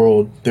in the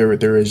world.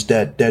 There is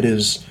debt. Debt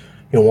is,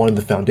 one of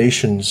the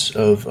foundations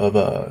of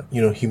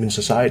human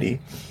society.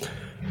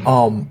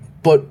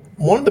 But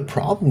one of the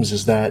problems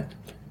is that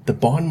the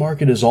bond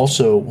market is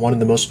also one of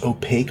the most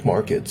opaque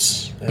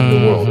markets in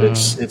the world.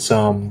 It's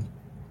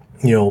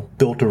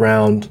built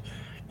around,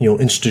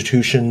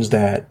 institutions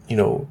that,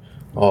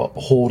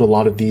 hold a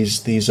lot of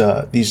these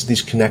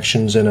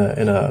connections in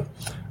a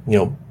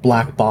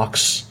black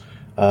box,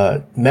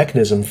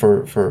 mechanism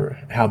for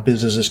how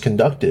business is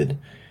conducted.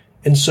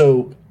 And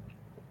so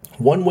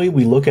one way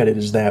we look at it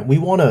is that we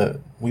want to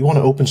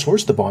open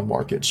source the bond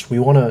markets. We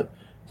want to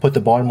put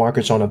the bond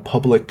markets on a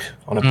public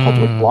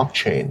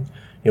blockchain.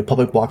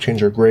 Public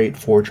blockchains are great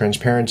for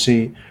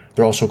transparency.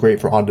 They're also great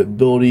for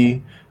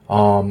auditability.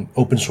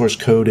 Open source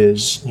code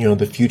is,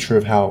 the future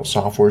of how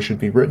software should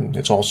be written.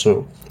 It's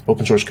also,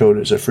 open source code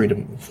is a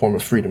form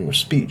of freedom of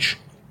speech.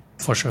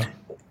 For sure.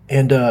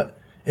 And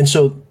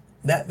so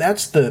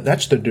that's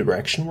the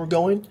direction we're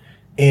going.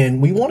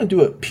 And we want to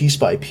do it piece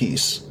by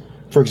piece.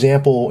 For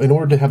example, in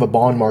order to have a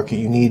bond market,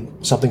 you need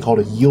something called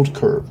a yield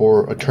curve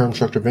or a term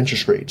structure of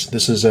interest rates.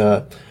 This is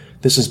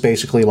this is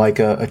basically like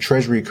a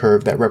treasury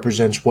curve that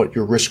represents what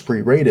your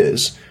risk-free rate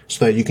is,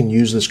 so that you can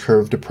use this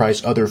curve to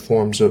price other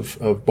forms of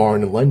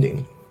borrowing and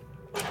lending.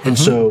 And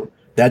so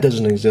that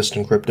doesn't exist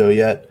in crypto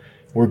yet.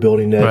 We're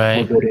building that.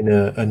 Right. We're building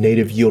a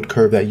native yield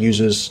curve that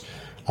uses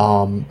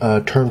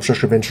a term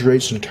structure of interest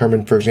rates to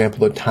determine, for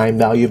example, the time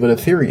value of an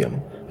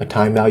Ethereum, a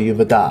time value of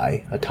a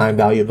DAI, a time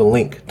value of a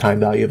Link, time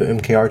value of an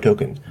MKR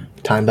token,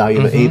 time value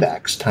of an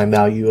AVAX, time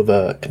value of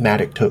a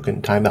Matic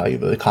token, time value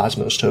of a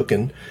Cosmos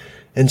token.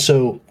 And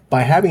so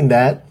by having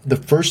that, the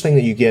first thing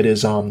that you get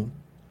is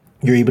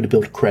you're able to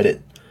build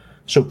credit.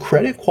 So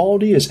credit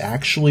quality is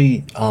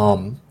actually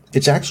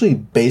it's actually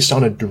based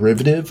on a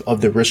derivative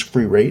of the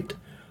risk-free rate.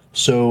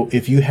 So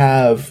if you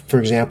have, for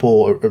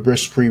example, a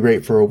risk-free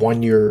rate for a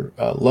 1-year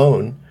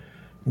loan,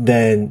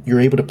 then you're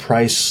able to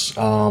price,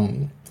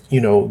 the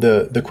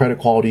credit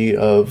quality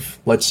of,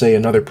 let's say,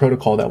 another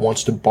protocol that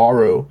wants to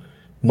borrow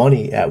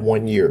money at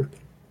 1 year,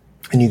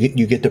 and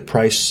you get to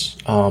price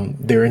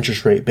their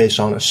interest rate based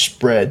on a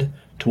spread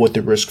to what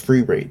the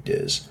risk-free rate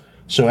is.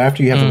 So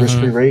after you have a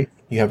risk-free rate,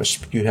 you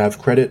have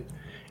credit.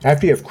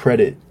 After you have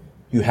credit,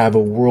 you have a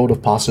world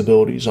of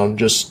possibilities on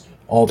just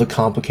all the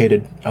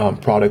complicated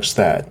products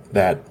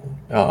that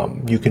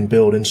you can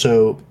build. And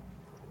so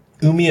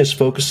Umee is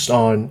focused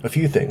on a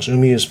few things.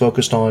 Umee is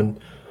focused on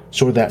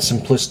sort of that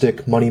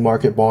simplistic money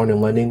market borrowing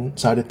and lending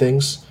side of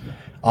things.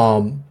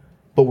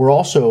 But we're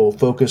also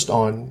focused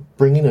on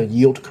bringing a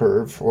yield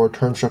curve or a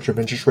term structure of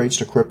interest rates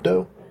to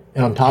crypto.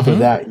 And on top of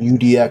that,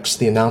 UDX,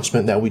 the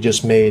announcement that we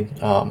just made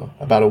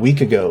about a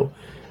week ago,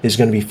 is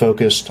going to be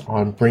focused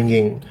on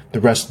bringing the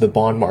rest of the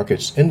bond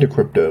markets into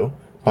crypto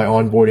by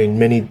onboarding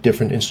many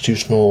different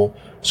institutional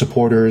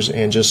supporters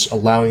and just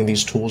allowing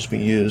these tools to be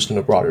used in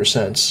a broader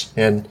sense.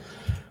 And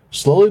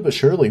slowly but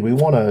surely, we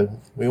want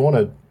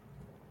to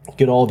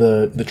get all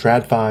the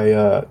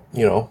TradFi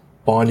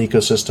bond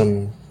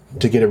ecosystem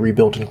to get it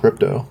rebuilt in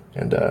crypto.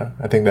 And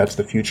I think that's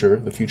the future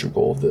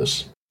goal of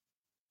this.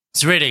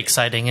 It's really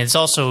exciting. It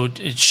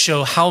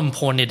shows how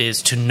important it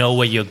is to know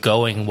where you're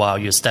going while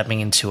you're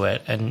stepping into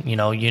it. And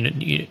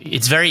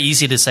it's very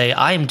easy to say,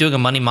 I am doing a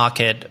money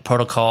market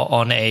protocol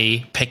on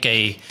pick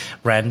a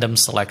random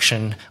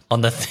selection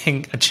on the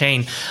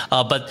chain.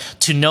 But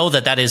to know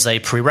that is a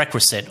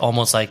prerequisite,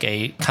 almost like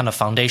a kind of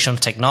foundation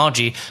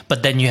technology.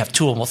 But then you have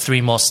 2 or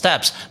 3 more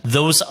steps.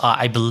 Those are,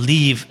 I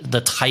believe,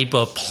 the type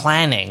of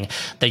planning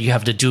that you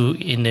have to do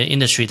in the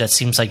industry that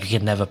seems like you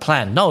can never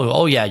plan. No,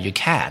 oh yeah, you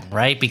can,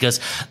 right? Because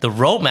the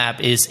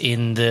roadmap is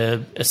in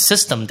the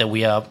system that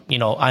we are,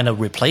 either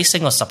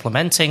replacing or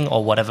supplementing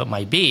or whatever it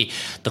might be.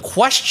 The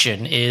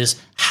question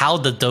is, how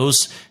did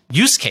those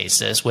use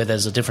cases where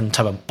there's a different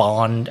type of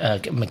bond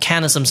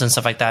mechanisms and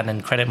stuff like that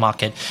and credit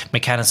market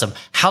mechanism,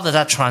 how does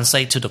that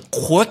translate to the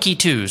quirky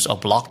tools of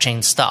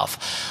blockchain stuff?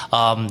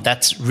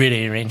 That's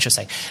really, really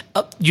interesting.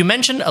 You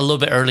mentioned a little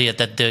bit earlier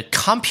that the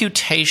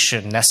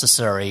computation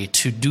necessary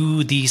to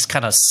do these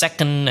kind of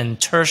second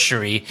and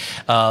tertiary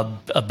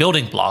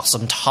building blocks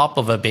on top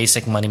of a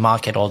basic money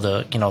market or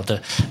the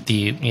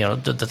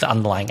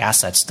underlying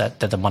assets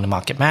that the money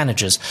market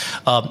manages.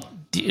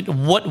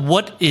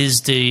 What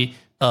is the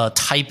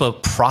type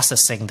of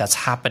processing that's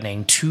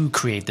happening to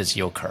create this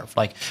yield curve?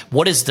 Like,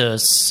 what is the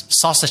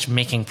sausage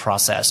making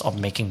process of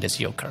making this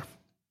yield curve?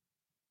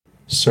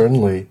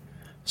 Certainly.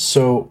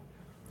 So,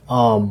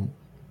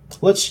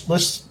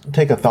 let's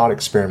take a thought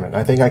experiment.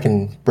 I think I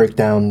can break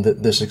down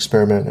this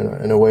experiment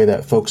in a way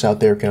that folks out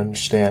there can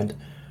understand.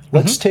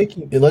 Let's take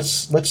a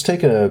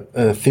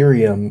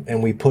Ethereum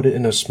and we put it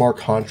in a smart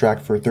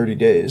contract for 30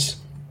 days.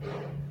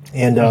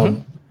 And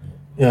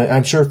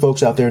I'm sure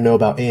folks out there know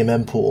about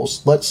AMM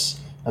pools. Let's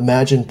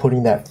imagine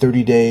putting that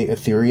 30-day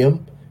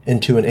Ethereum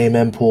into an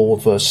AMM pool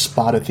of a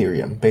spot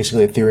Ethereum,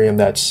 basically Ethereum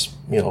that's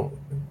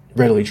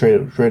readily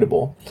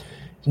tradable.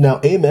 Now,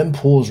 AMM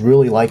pools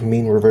really like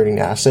mean reverting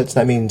assets.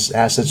 That means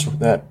assets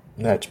that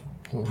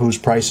whose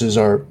prices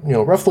are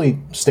roughly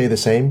stay the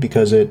same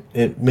because it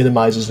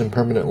minimizes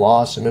impermanent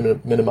loss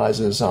and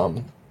minimizes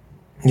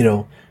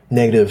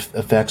negative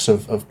effects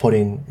of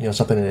putting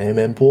something in an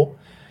AMM pool,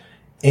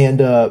 and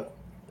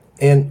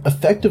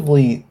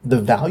effectively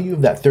the value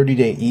of that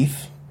 30-day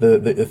ETH, the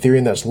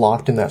Ethereum that's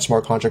locked in that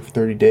smart contract for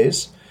 30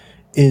 days,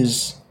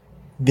 is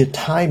the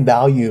time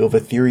value of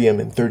Ethereum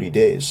in 30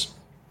 days.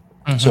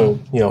 So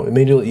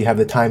immediately you have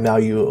the time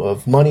value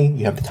of money,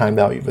 you have the time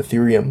value of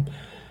Ethereum.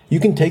 You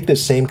can take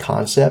this same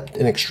concept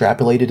and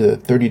extrapolate it to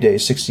 30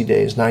 days, 60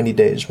 days, 90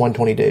 days,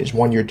 120 days,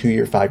 1 year, 2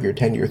 year, 5 year,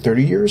 10 year,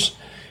 30 years.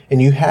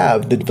 And you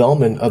have the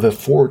development of a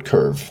forward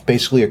curve,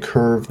 basically a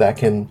curve that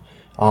can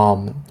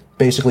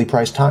basically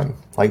price time.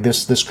 Like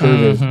this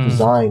curve is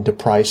designed to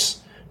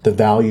price the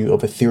value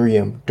of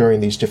Ethereum during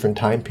these different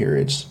time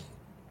periods.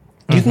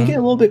 You can get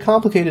a little bit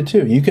complicated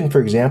too. You can, for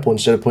example,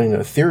 instead of putting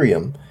an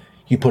Ethereum,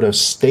 you put a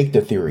staked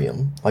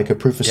Ethereum, like a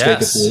proof of stake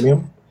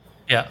Ethereum.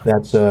 Yeah.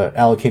 That's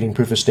allocating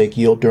proof of stake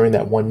yield during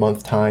that 1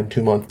 month time,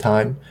 2 month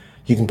time.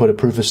 You can put a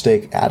proof of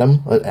stake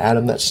atom, an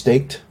atom that's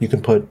staked. You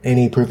can put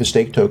any proof of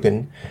stake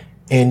token,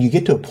 and you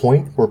get to a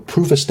point where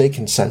proof of stake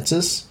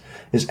consensus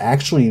is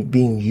actually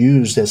being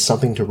used as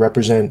something to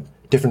represent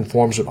different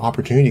forms of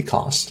opportunity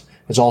cost.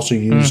 It's also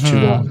used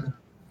to,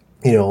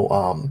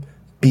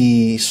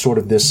 be sort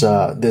of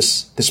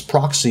this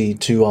proxy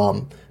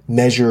to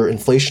measure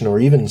inflation, or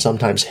even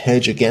sometimes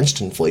hedge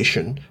against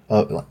inflation,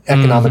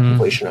 economic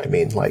inflation. I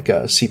mean, like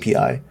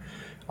CPI.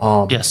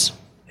 Yes.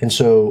 And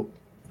so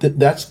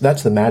that's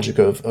the magic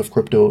of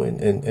crypto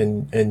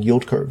and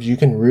yield curves. You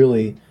can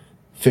really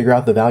figure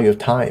out the value of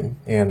time.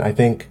 And I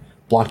think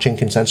blockchain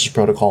consensus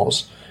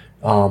protocols,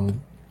 the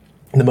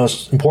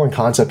most important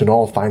concept in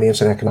all of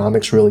finance and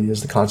economics really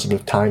is the concept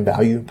of time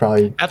value.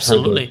 Probably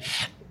absolutely.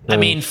 I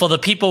mean, for the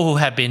people who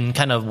have been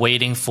kind of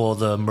waiting for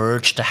the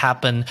merge to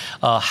happen,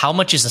 how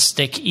much is a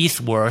stake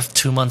ETH worth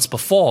 2 months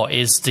before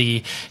is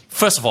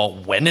first of all,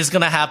 when is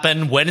going to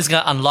happen, when is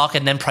going to unlock,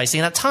 and then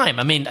pricing at time.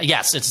 I mean,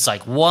 yes, it's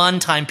like one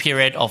time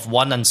period of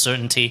one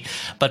uncertainty,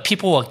 but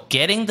people are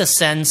getting the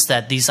sense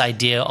that this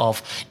idea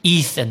of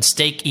ETH and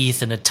stake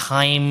ETH and the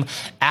time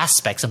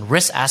aspects and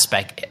risk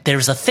aspect,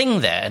 there's a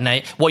thing there.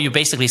 And what you're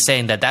basically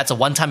saying that that's a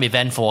one-time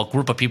event for a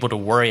group of people to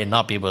worry and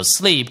not be able to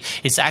sleep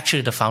is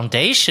actually the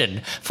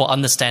foundation for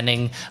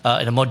understanding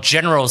in a more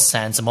general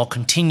sense, a more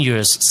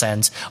continuous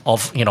sense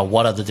of,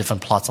 what are the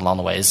different plots along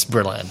the way. It's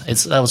brilliant.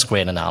 That was a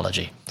great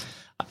analogy.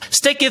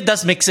 Stake ETH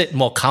does makes it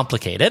more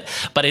complicated,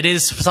 but it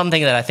is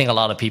something that I think a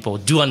lot of people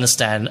do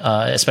understand,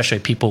 especially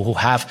people who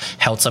have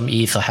held some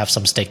ETH or have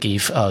some stake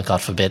ETH,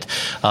 God forbid,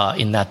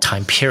 in that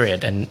time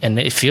period. And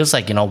it feels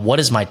like, what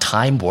is my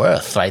time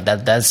worth, right?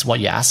 That's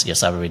what you ask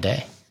yourself every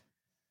day.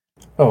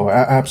 Oh,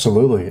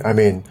 absolutely. I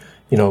mean,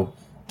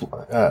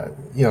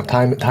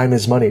 time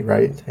is money,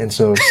 right? And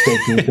so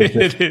stake ETH is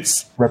it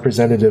is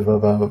representative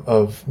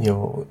of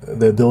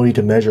the ability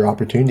to measure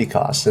opportunity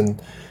costs. And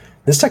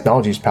this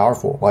technology is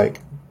powerful. Like,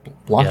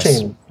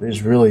 blockchain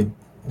is really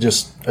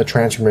just a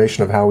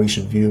transformation of how we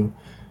should view,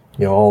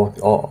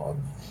 all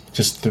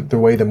just the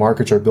way the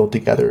markets are built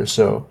together.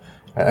 So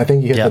I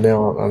think you hit the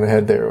nail on the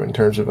head there in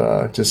terms of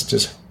just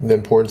the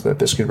importance that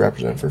this could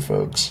represent for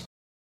folks.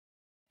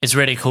 It's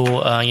really cool.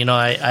 I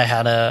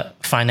had a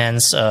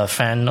finance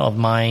friend of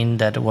mine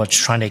that was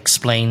trying to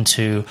explain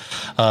to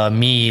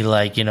me,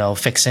 like,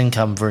 fixed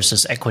income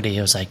versus equity.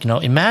 It was like,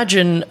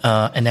 imagine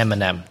an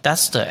M&M.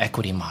 That's the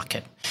equity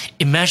market.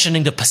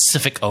 Imagining the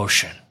Pacific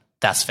Ocean.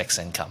 That's fixed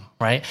income,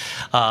 right?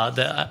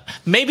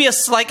 Maybe a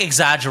slight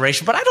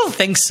exaggeration, but I don't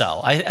think so.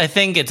 I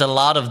think it's a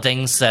lot of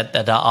things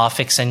that are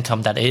fixed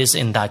income that is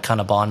in that kind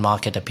of bond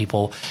market that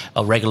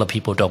regular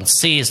people don't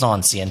see. It's not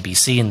on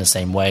CNBC in the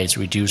same way. It's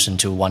reduced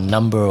into one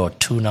number or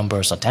two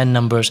numbers or 10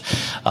 numbers.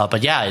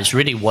 But yeah, it's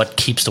really what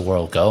keeps the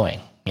world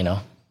going,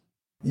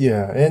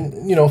 Yeah,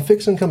 and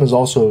fixed income is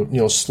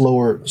also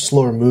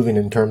slower moving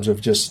in terms of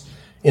just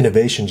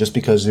innovation, just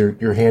because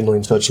you're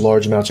handling such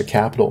large amounts of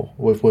capital.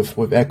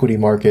 With equity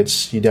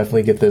markets, you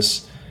definitely get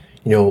this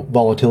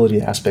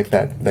volatility aspect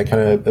that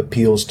kind of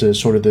appeals to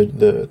sort of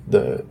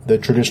the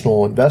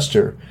traditional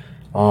investor.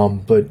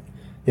 But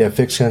yeah,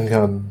 fixed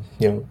income,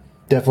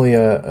 definitely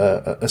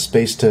a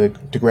space to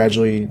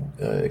gradually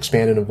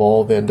expand and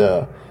evolve. And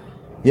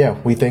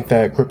we think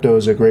that crypto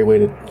is a great way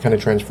to kind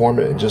of transform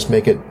it and just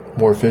make it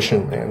more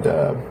efficient and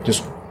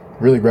just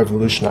really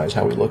revolutionize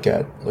how we look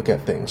at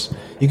things.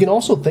 You can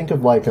also think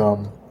of like,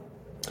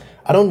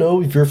 I don't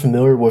know if you're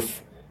familiar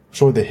with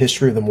sort of the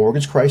history of the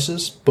mortgage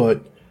crisis,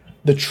 but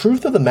the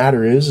truth of the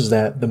matter is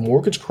that the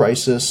mortgage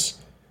crisis,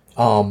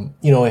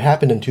 it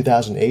happened in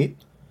 2008,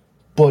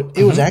 but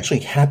it was actually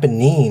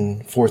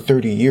happening for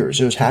 30 years.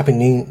 It was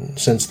happening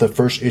since the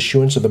first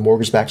issuance of the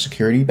mortgage-backed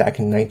security back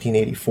in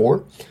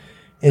 1984.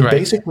 And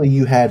basically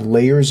you had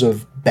layers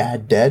of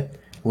bad debt,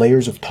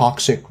 layers of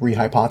toxic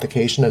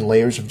rehypothecation, and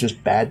layers of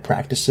just bad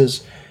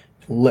practices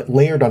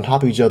layered on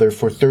top of each other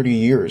for 30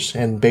 years.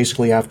 And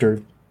basically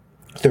after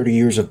 30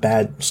 years of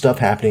bad stuff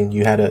happening,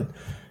 you had a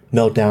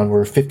meltdown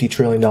where $50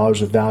 trillion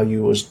of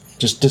value was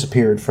just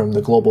disappeared from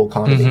the global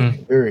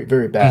economy. Very,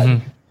 very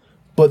bad.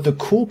 But the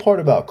cool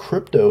part about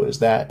crypto is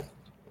that,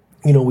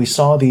 we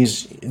saw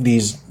these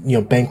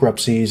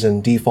bankruptcies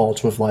and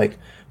defaults with like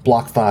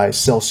BlockFi,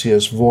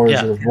 Celsius,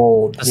 Voyager,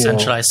 Volt,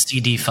 decentralized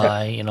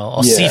CDFi,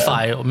 or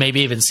CFi, or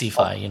maybe even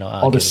CFi,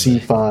 all the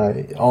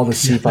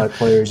CFi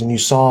players, and you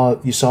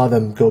saw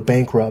them go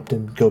bankrupt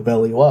and go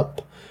belly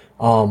up.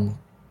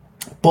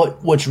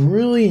 But what's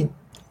really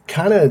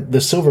kind of the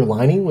silver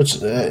lining,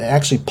 which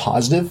actually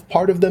positive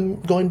part of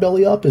them going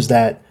belly up, is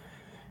that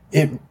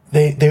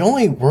they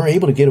only were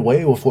able to get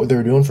away with what they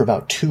were doing for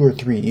about 2 or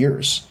 3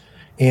 years,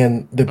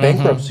 and the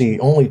bankruptcy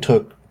only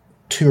took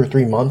 2 or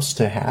 3 months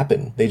to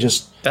happen.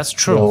 That's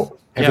true.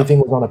 Everything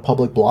was on a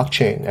public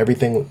blockchain.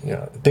 Everything,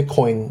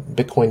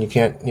 Bitcoin, you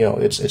can't,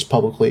 it's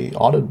publicly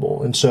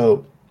auditable. And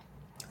so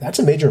that's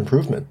a major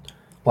improvement.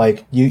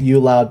 Like you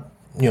allowed,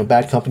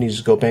 bad companies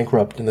to go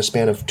bankrupt in the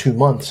span of 2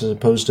 months, as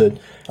opposed to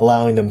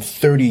allowing them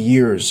 30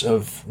 years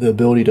of the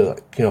ability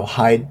to,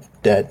 hide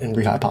debt and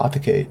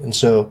rehypothecate. And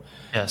so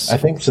I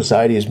think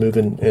society is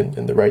moving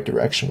in the right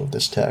direction with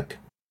this tech.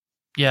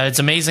 Yeah, it's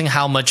amazing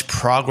how much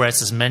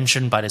progress is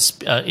mentioned by this.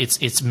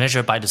 It's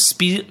measured by the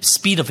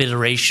speed of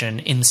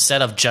iteration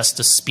instead of just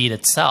the speed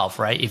itself,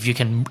 right? If you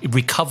can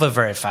recover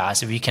very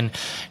fast, if you can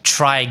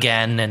try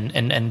again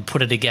and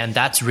put it again,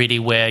 that's really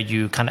where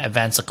you kind of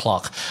advance the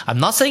clock. I'm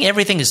not saying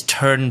everything is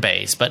turn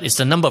based, but it's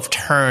the number of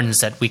turns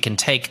that we can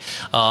take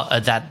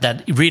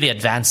that really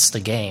advances the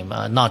game,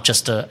 not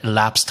just the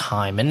elapsed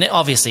time. And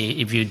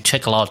obviously, if you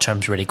take a lot of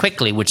turns really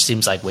quickly, which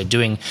seems like we're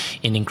doing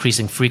in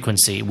increasing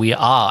frequency, we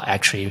are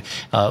actually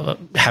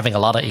having a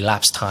lot of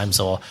elapsed times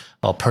or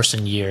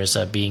person years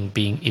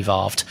being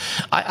evolved.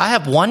 I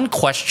have one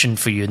question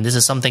for you, and this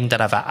is something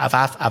that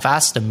I've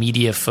asked the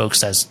media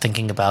folks that's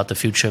thinking about the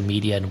future of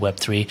media and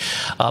Web3.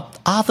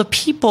 Are the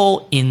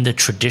people in the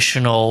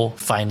traditional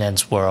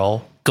finance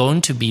world going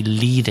to be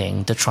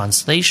leading the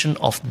translation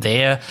of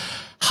their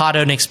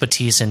hard-earned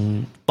expertise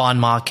in bond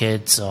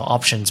markets or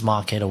options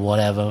market or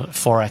whatever,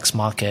 Forex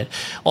market?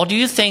 Or do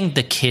you think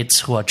the kids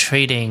who are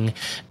trading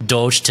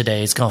Doge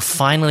today is going to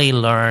finally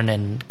learn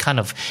and kind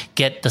of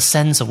get the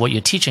sense of what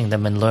you're teaching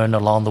them and learn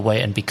along the way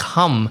and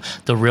become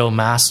the real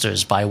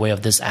masters by way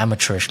of this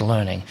amateurish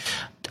learning?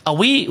 Are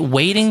we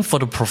waiting for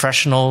the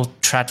professional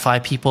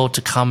TradFi people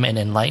to come and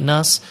enlighten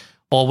us?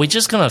 Or are we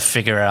just going to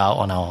figure it out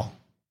on our own?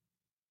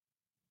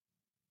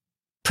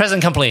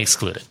 Present company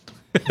excluded.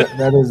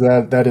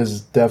 That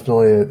is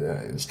definitely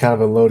it's kind of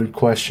a loaded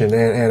question,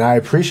 and I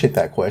appreciate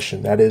that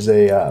question. That is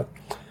a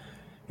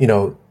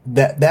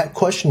that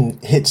question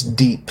hits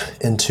deep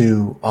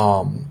into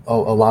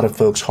a lot of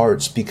folks'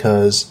 hearts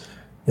because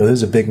this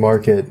is a big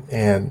market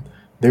and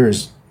there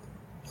is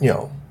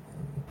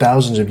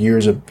thousands of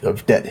years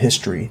of debt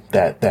history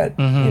that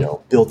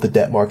built the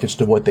debt markets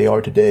to what they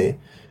are today.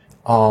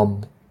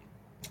 The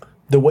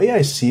way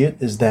I see it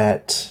is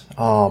that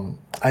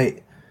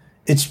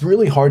it's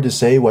really hard to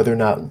say whether or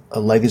not a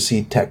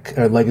legacy tech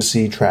or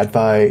legacy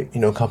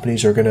TradFi,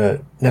 companies are going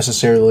to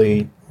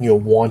necessarily,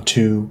 want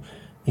to,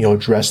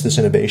 address this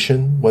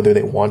innovation, whether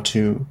they want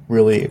to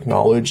really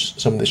acknowledge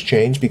some of this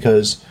change,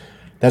 because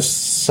that's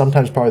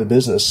sometimes part of the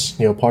business.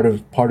 Part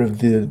of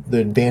the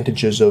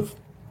advantages of,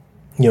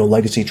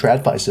 legacy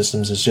TradFi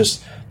systems is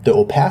just the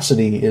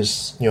opacity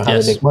is, how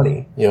they make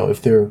money.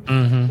 If they're,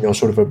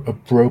 sort of a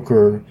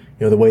broker,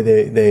 the way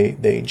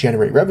they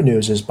generate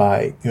revenues is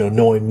by,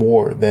 knowing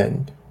more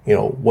than,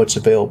 what's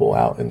available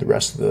out in the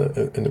rest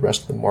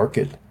of the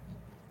market.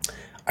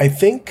 I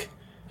think,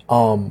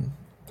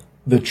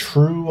 the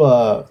true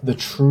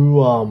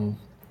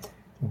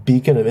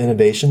beacon of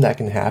innovation that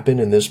can happen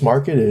in this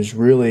market is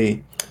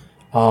really,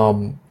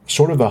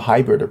 sort of a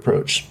hybrid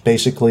approach.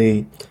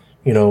 Basically,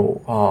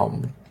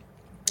 a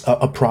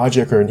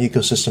project or an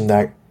ecosystem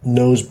that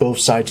knows both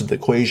sides of the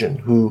equation,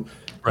 who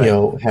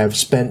have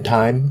spent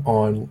time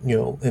on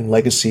in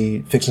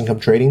legacy fixed income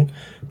trading,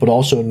 but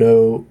also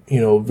know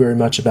very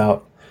much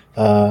about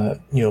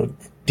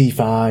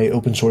DeFi,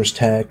 open source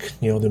tech,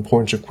 the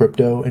importance of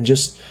crypto, and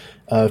just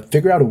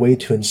figure out a way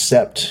to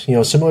incept,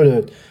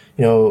 similar to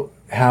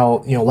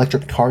how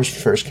electric cars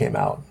first came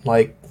out.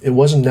 Like, it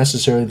wasn't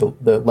necessarily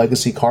the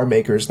legacy car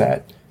makers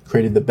that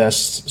created the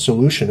best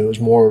solution. It was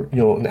more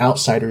an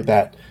outsider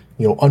that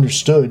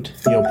understood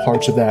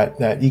parts of that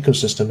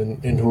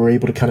ecosystem and who were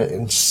able to kind of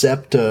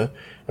incept a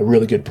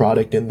really good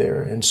product in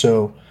there. And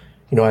so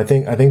I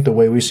think the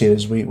way we see it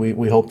is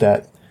we hope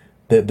that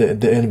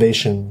the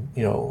innovation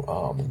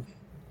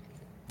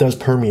does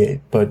permeate,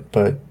 but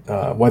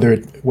whether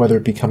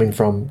it be coming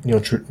from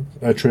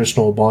a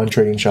traditional bond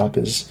trading shop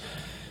is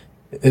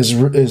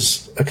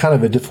a kind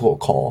of a difficult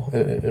call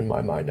in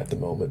my mind at the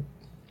moment.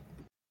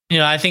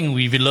 I think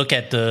if you look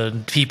at the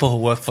people who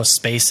work for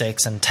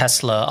SpaceX and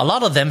Tesla, a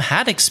lot of them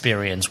had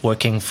experience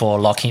working for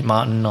Lockheed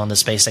Martin on the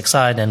SpaceX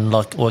side and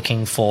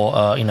working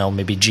for,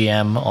 maybe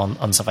GM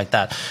on stuff like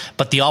that.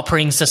 But the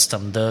operating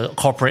system, the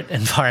corporate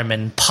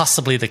environment,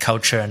 possibly the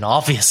culture, and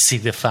obviously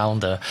the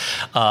founder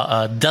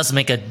does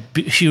make a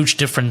huge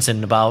difference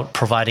in about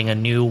providing a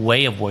new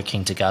way of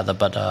working together.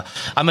 But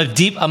I'm a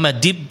deep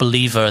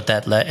believer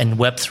that in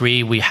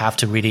Web3 we have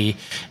to really,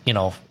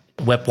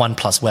 Web 1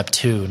 plus Web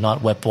 2,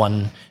 not Web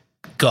 1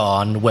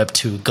 gone, Web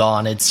 2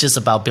 gone. It's just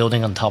about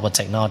building on top of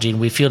technology. And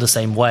we feel the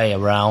same way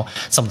around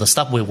some of the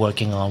stuff we're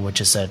working on,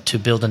 which is to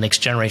build the next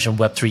generation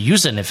Web 3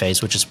 user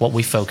interface, which is what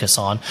we focus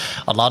on.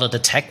 A lot of the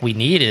tech we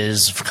need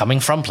is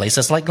coming from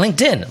places like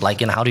LinkedIn.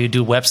 Like, how do you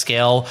do web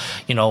scale?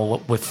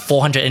 With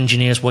 400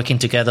 engineers working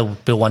together,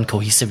 build one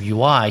cohesive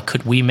UI.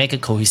 Could we make a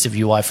cohesive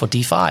UI for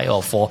DeFi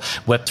or for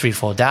Web 3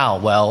 for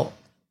DAO? Well,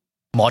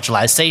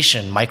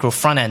 modularization, micro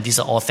front end, these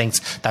are all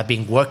things that are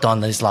being worked on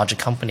in this larger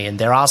company. And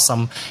there are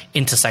some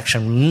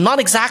intersection, not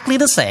exactly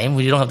the same.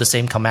 We don't have the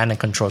same command and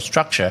control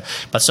structure,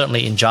 but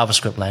certainly in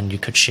JavaScript land, you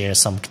could share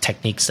some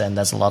techniques, and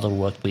that's a lot of the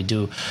work we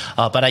do.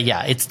 But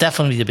it's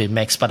definitely a bit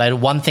mixed. But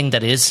one thing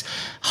that is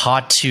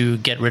hard to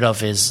get rid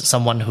of is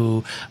someone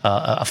who,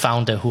 a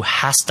founder who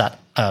has that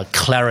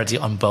clarity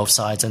on both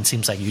sides, and it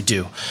seems like you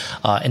do.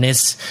 And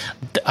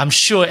I'm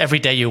sure every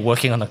day you're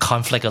working on a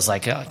conflict. It's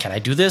like, can I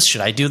do this?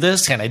 Should I do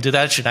this? Can I do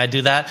that? Should I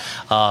do that?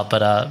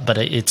 But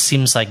it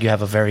seems like you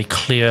have a very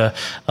clear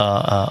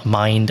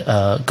mind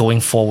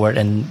going forward,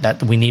 and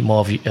that we need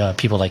more of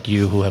people like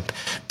you who have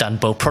done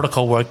both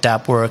protocol work,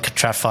 dApp work,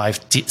 TradFi,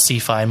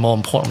 CeFi, more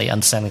importantly,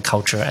 understanding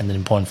culture and the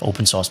importance of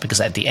open source, because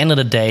at the end of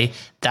the day,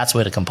 that's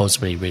where the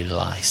composability really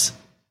lies.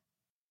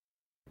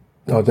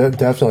 No,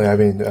 definitely. I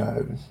mean,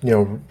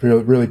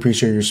 really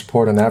appreciate your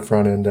support on that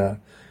front, and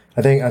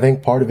I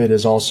think part of it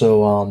is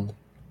also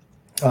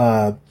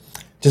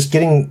just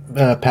getting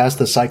past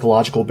the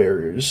psychological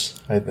barriers.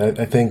 I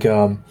think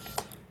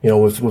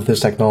with this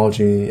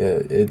technology,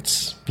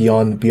 it's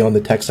beyond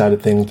the tech side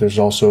of things. There's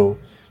also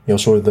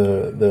sort of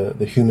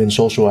the human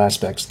social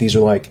aspects. These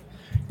are like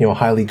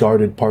highly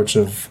guarded parts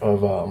of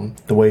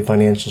the way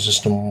financial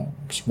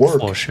systems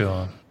work. For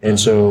sure. And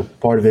so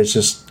part of it is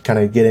just kind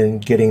of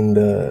getting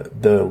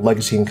the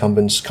legacy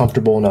incumbents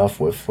comfortable enough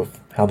with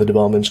how the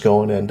development's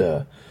going. And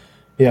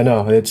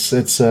it's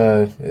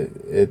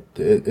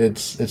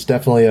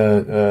definitely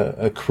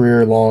a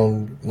career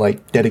long,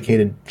 like,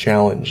 dedicated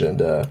challenge,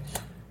 and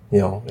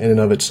in and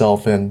of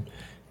itself. And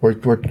we're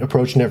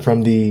approaching it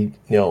from the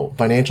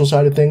financial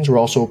side of things. We're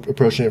also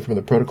approaching it from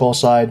the protocol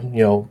side.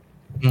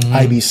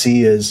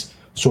 IBC is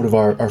sort of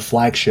our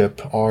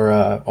flagship,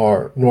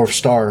 our North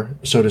Star,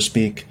 so to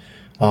speak.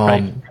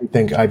 Right. I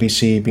think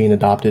IBC being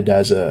adopted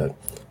as a,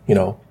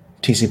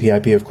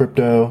 TCP/IP of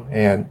crypto,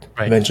 and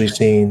eventually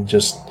seeing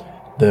just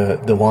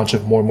the launch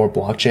of more and more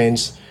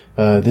blockchains.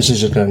 This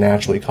is just going to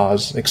naturally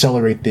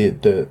accelerate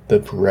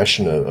the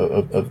progression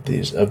of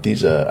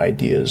these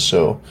ideas.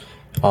 So,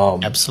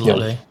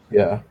 absolutely,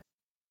 yeah.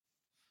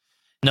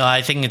 No,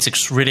 I think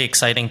it's really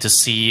exciting to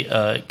see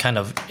kind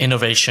of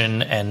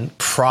innovation and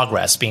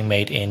progress being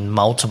made in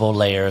multiple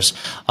layers.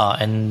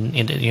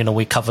 And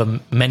we cover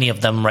many of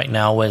them right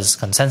now as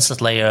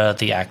consensus layer,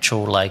 the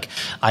actual like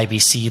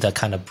IBC, the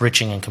kind of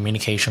bridging and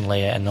communication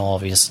layer, and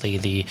obviously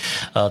the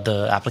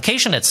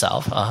application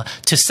itself.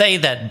 To say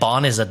that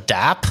Bond is a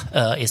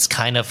dApp is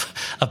kind of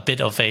a bit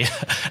of a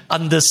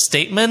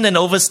understatement and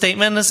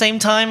overstatement at the same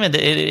time.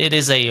 It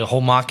is a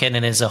whole market, and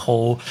it is a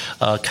whole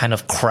kind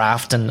of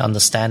craft and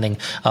understanding.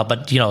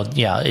 But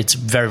it's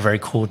very, very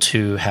cool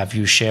to have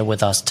you share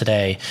with us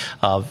today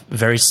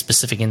very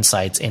specific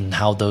insights in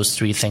how those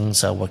three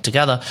things work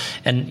together.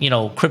 And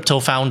crypto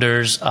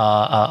founders,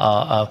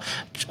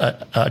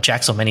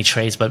 jacks of many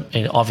trades, but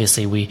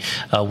obviously we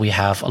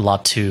have a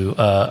lot to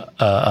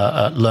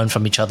learn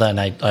from each other, and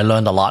I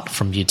learned a lot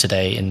from you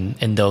today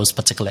in those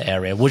particular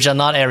areas, which are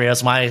not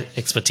areas my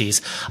expertise.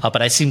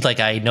 But I seem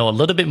like I know a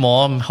little bit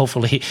more.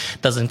 Hopefully,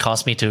 it doesn't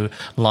cost me to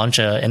launch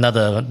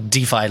another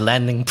DeFi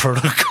lending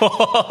protocol.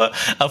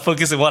 I'll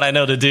focus on what I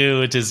know to do,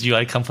 which is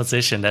UI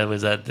composition. That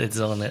was its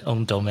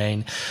own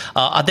domain.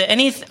 Are there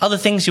any other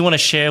things you want to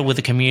share with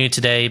the community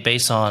today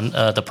based on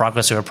the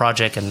progress of your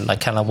project, and like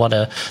kind of what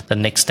are the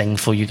next thing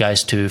for you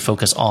guys to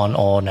focus on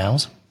or now?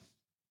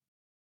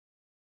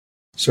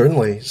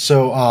 Certainly.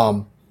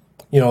 So,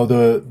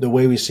 the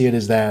way we see it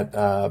is that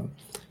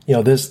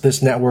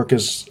this network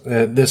is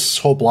this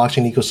whole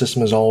blockchain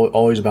ecosystem is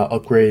always about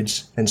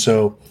upgrades, and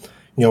so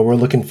we're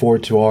looking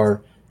forward to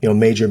our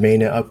major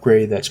mainnet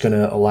upgrade that's going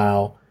to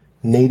allow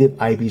native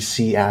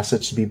IBC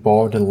assets to be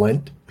borrowed and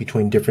lent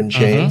between different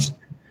chains.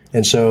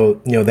 And so,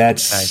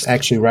 that's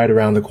actually right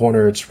around the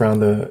corner. It's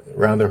around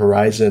the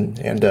horizon.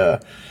 And,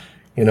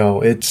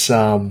 it's,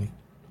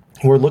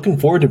 we're looking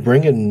forward to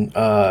bringing,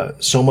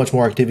 so much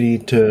more activity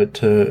to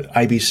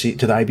IBC,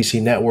 to the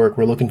IBC network.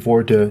 We're looking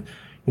forward to,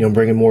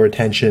 bringing more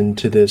attention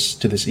to this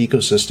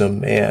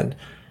ecosystem. And,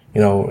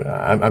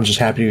 I'm just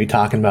happy to be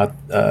talking about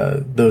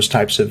those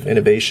types of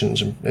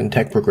innovations and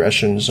tech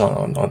progressions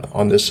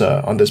on this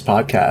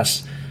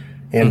podcast.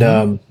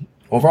 And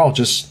overall,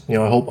 just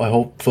I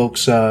hope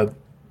folks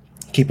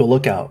keep a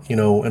lookout. In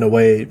a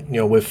way,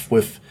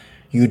 with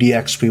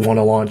UDX, we want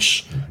to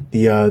launch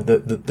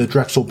the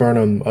Drexel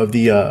Burnham of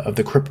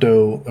the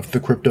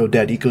crypto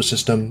debt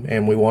ecosystem,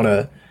 and we want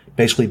to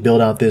basically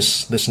build out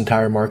this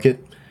entire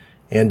market.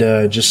 And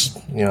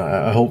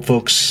I hope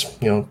folks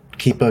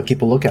keep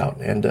a lookout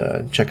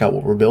and check out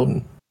what we're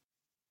building.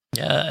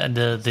 Yeah, and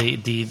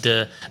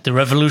the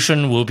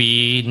revolution will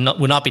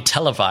not be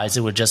televised.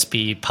 It will just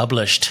be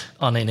published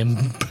on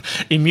an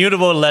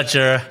immutable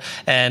ledger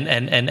and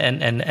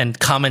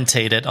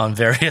commentated on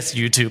various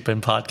YouTube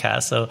and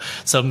podcasts.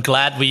 So I'm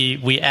glad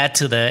we add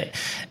to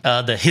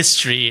the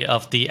history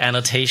of the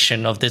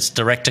annotation of this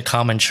director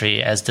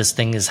commentary as this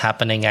thing is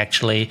happening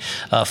actually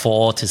for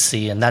all to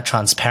see. And that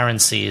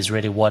transparency is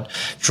really what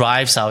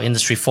drives our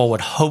industry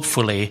forward,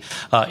 hopefully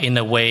in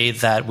a way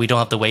that we don't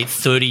have to wait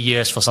 30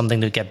 years for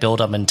something to get built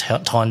up and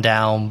torn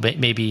down.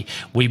 Maybe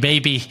we may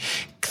be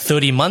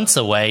 30 months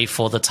away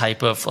for the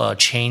type of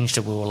change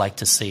that we would like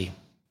to see.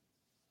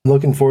 I'm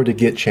looking forward to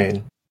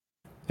GitChain.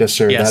 Yes,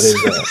 sir. Yes.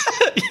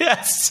 That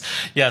is.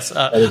 Yes.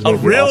 A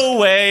real awesome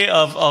way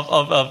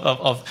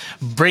of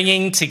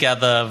bringing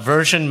together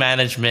version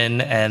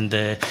management and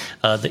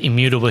the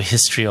immutable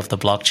history of the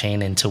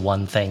blockchain into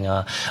one thing.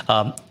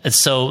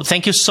 So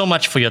thank you so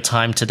much for your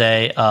time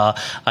today.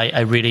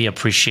 I really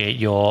appreciate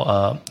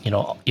your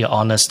your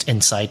honest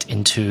insight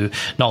into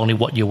not only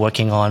what you're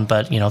working on,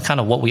 but kind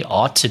of what we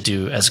ought to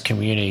do as a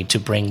community to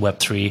bring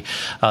Web3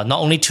 not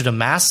only to the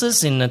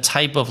masses in a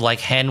type of like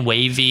hand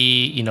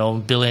wavy,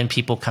 billion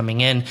people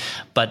coming in,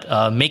 but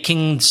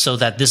making so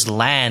that this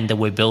land that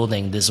we're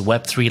building, this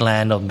Web3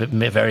 land of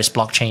various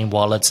blockchain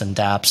wallets and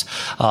dApps,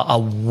 are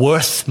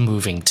worth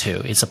moving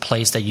to. It's a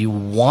place that you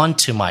want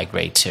to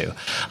migrate to,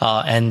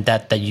 and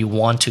that you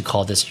want to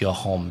call this your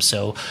home.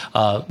 So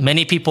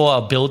many people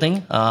are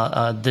building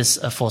this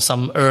for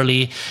some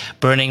early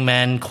Burning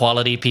Man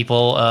quality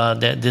people.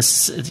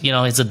 This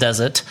is a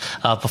desert,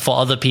 but for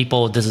other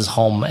people, this is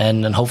home,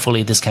 and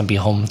hopefully this can be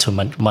home to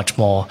much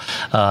more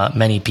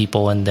many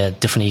people and the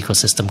different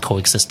ecosystem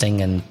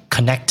coexisting and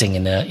connecting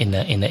in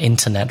an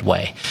internet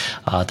way.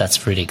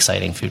 That's really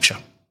exciting future.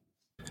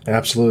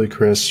 Absolutely,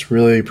 Chris.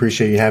 Really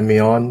appreciate you having me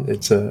on.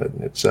 It's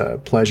a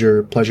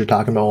pleasure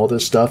talking about all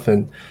this stuff,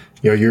 and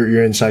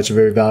your insights are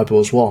very valuable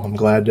as well. I'm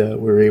glad we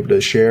were able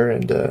to share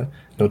and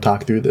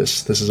talk through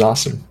this. This is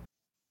awesome.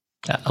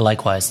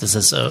 Likewise, this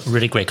is a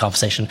really great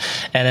conversation.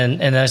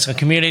 And as a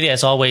community,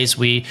 as always,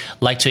 we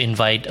like to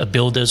invite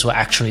builders who are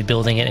actually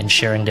building it and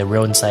sharing their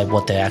real insight,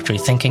 what they're actually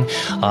thinking.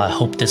 I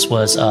hope this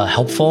was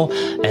helpful.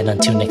 And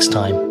until next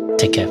time,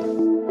 take care.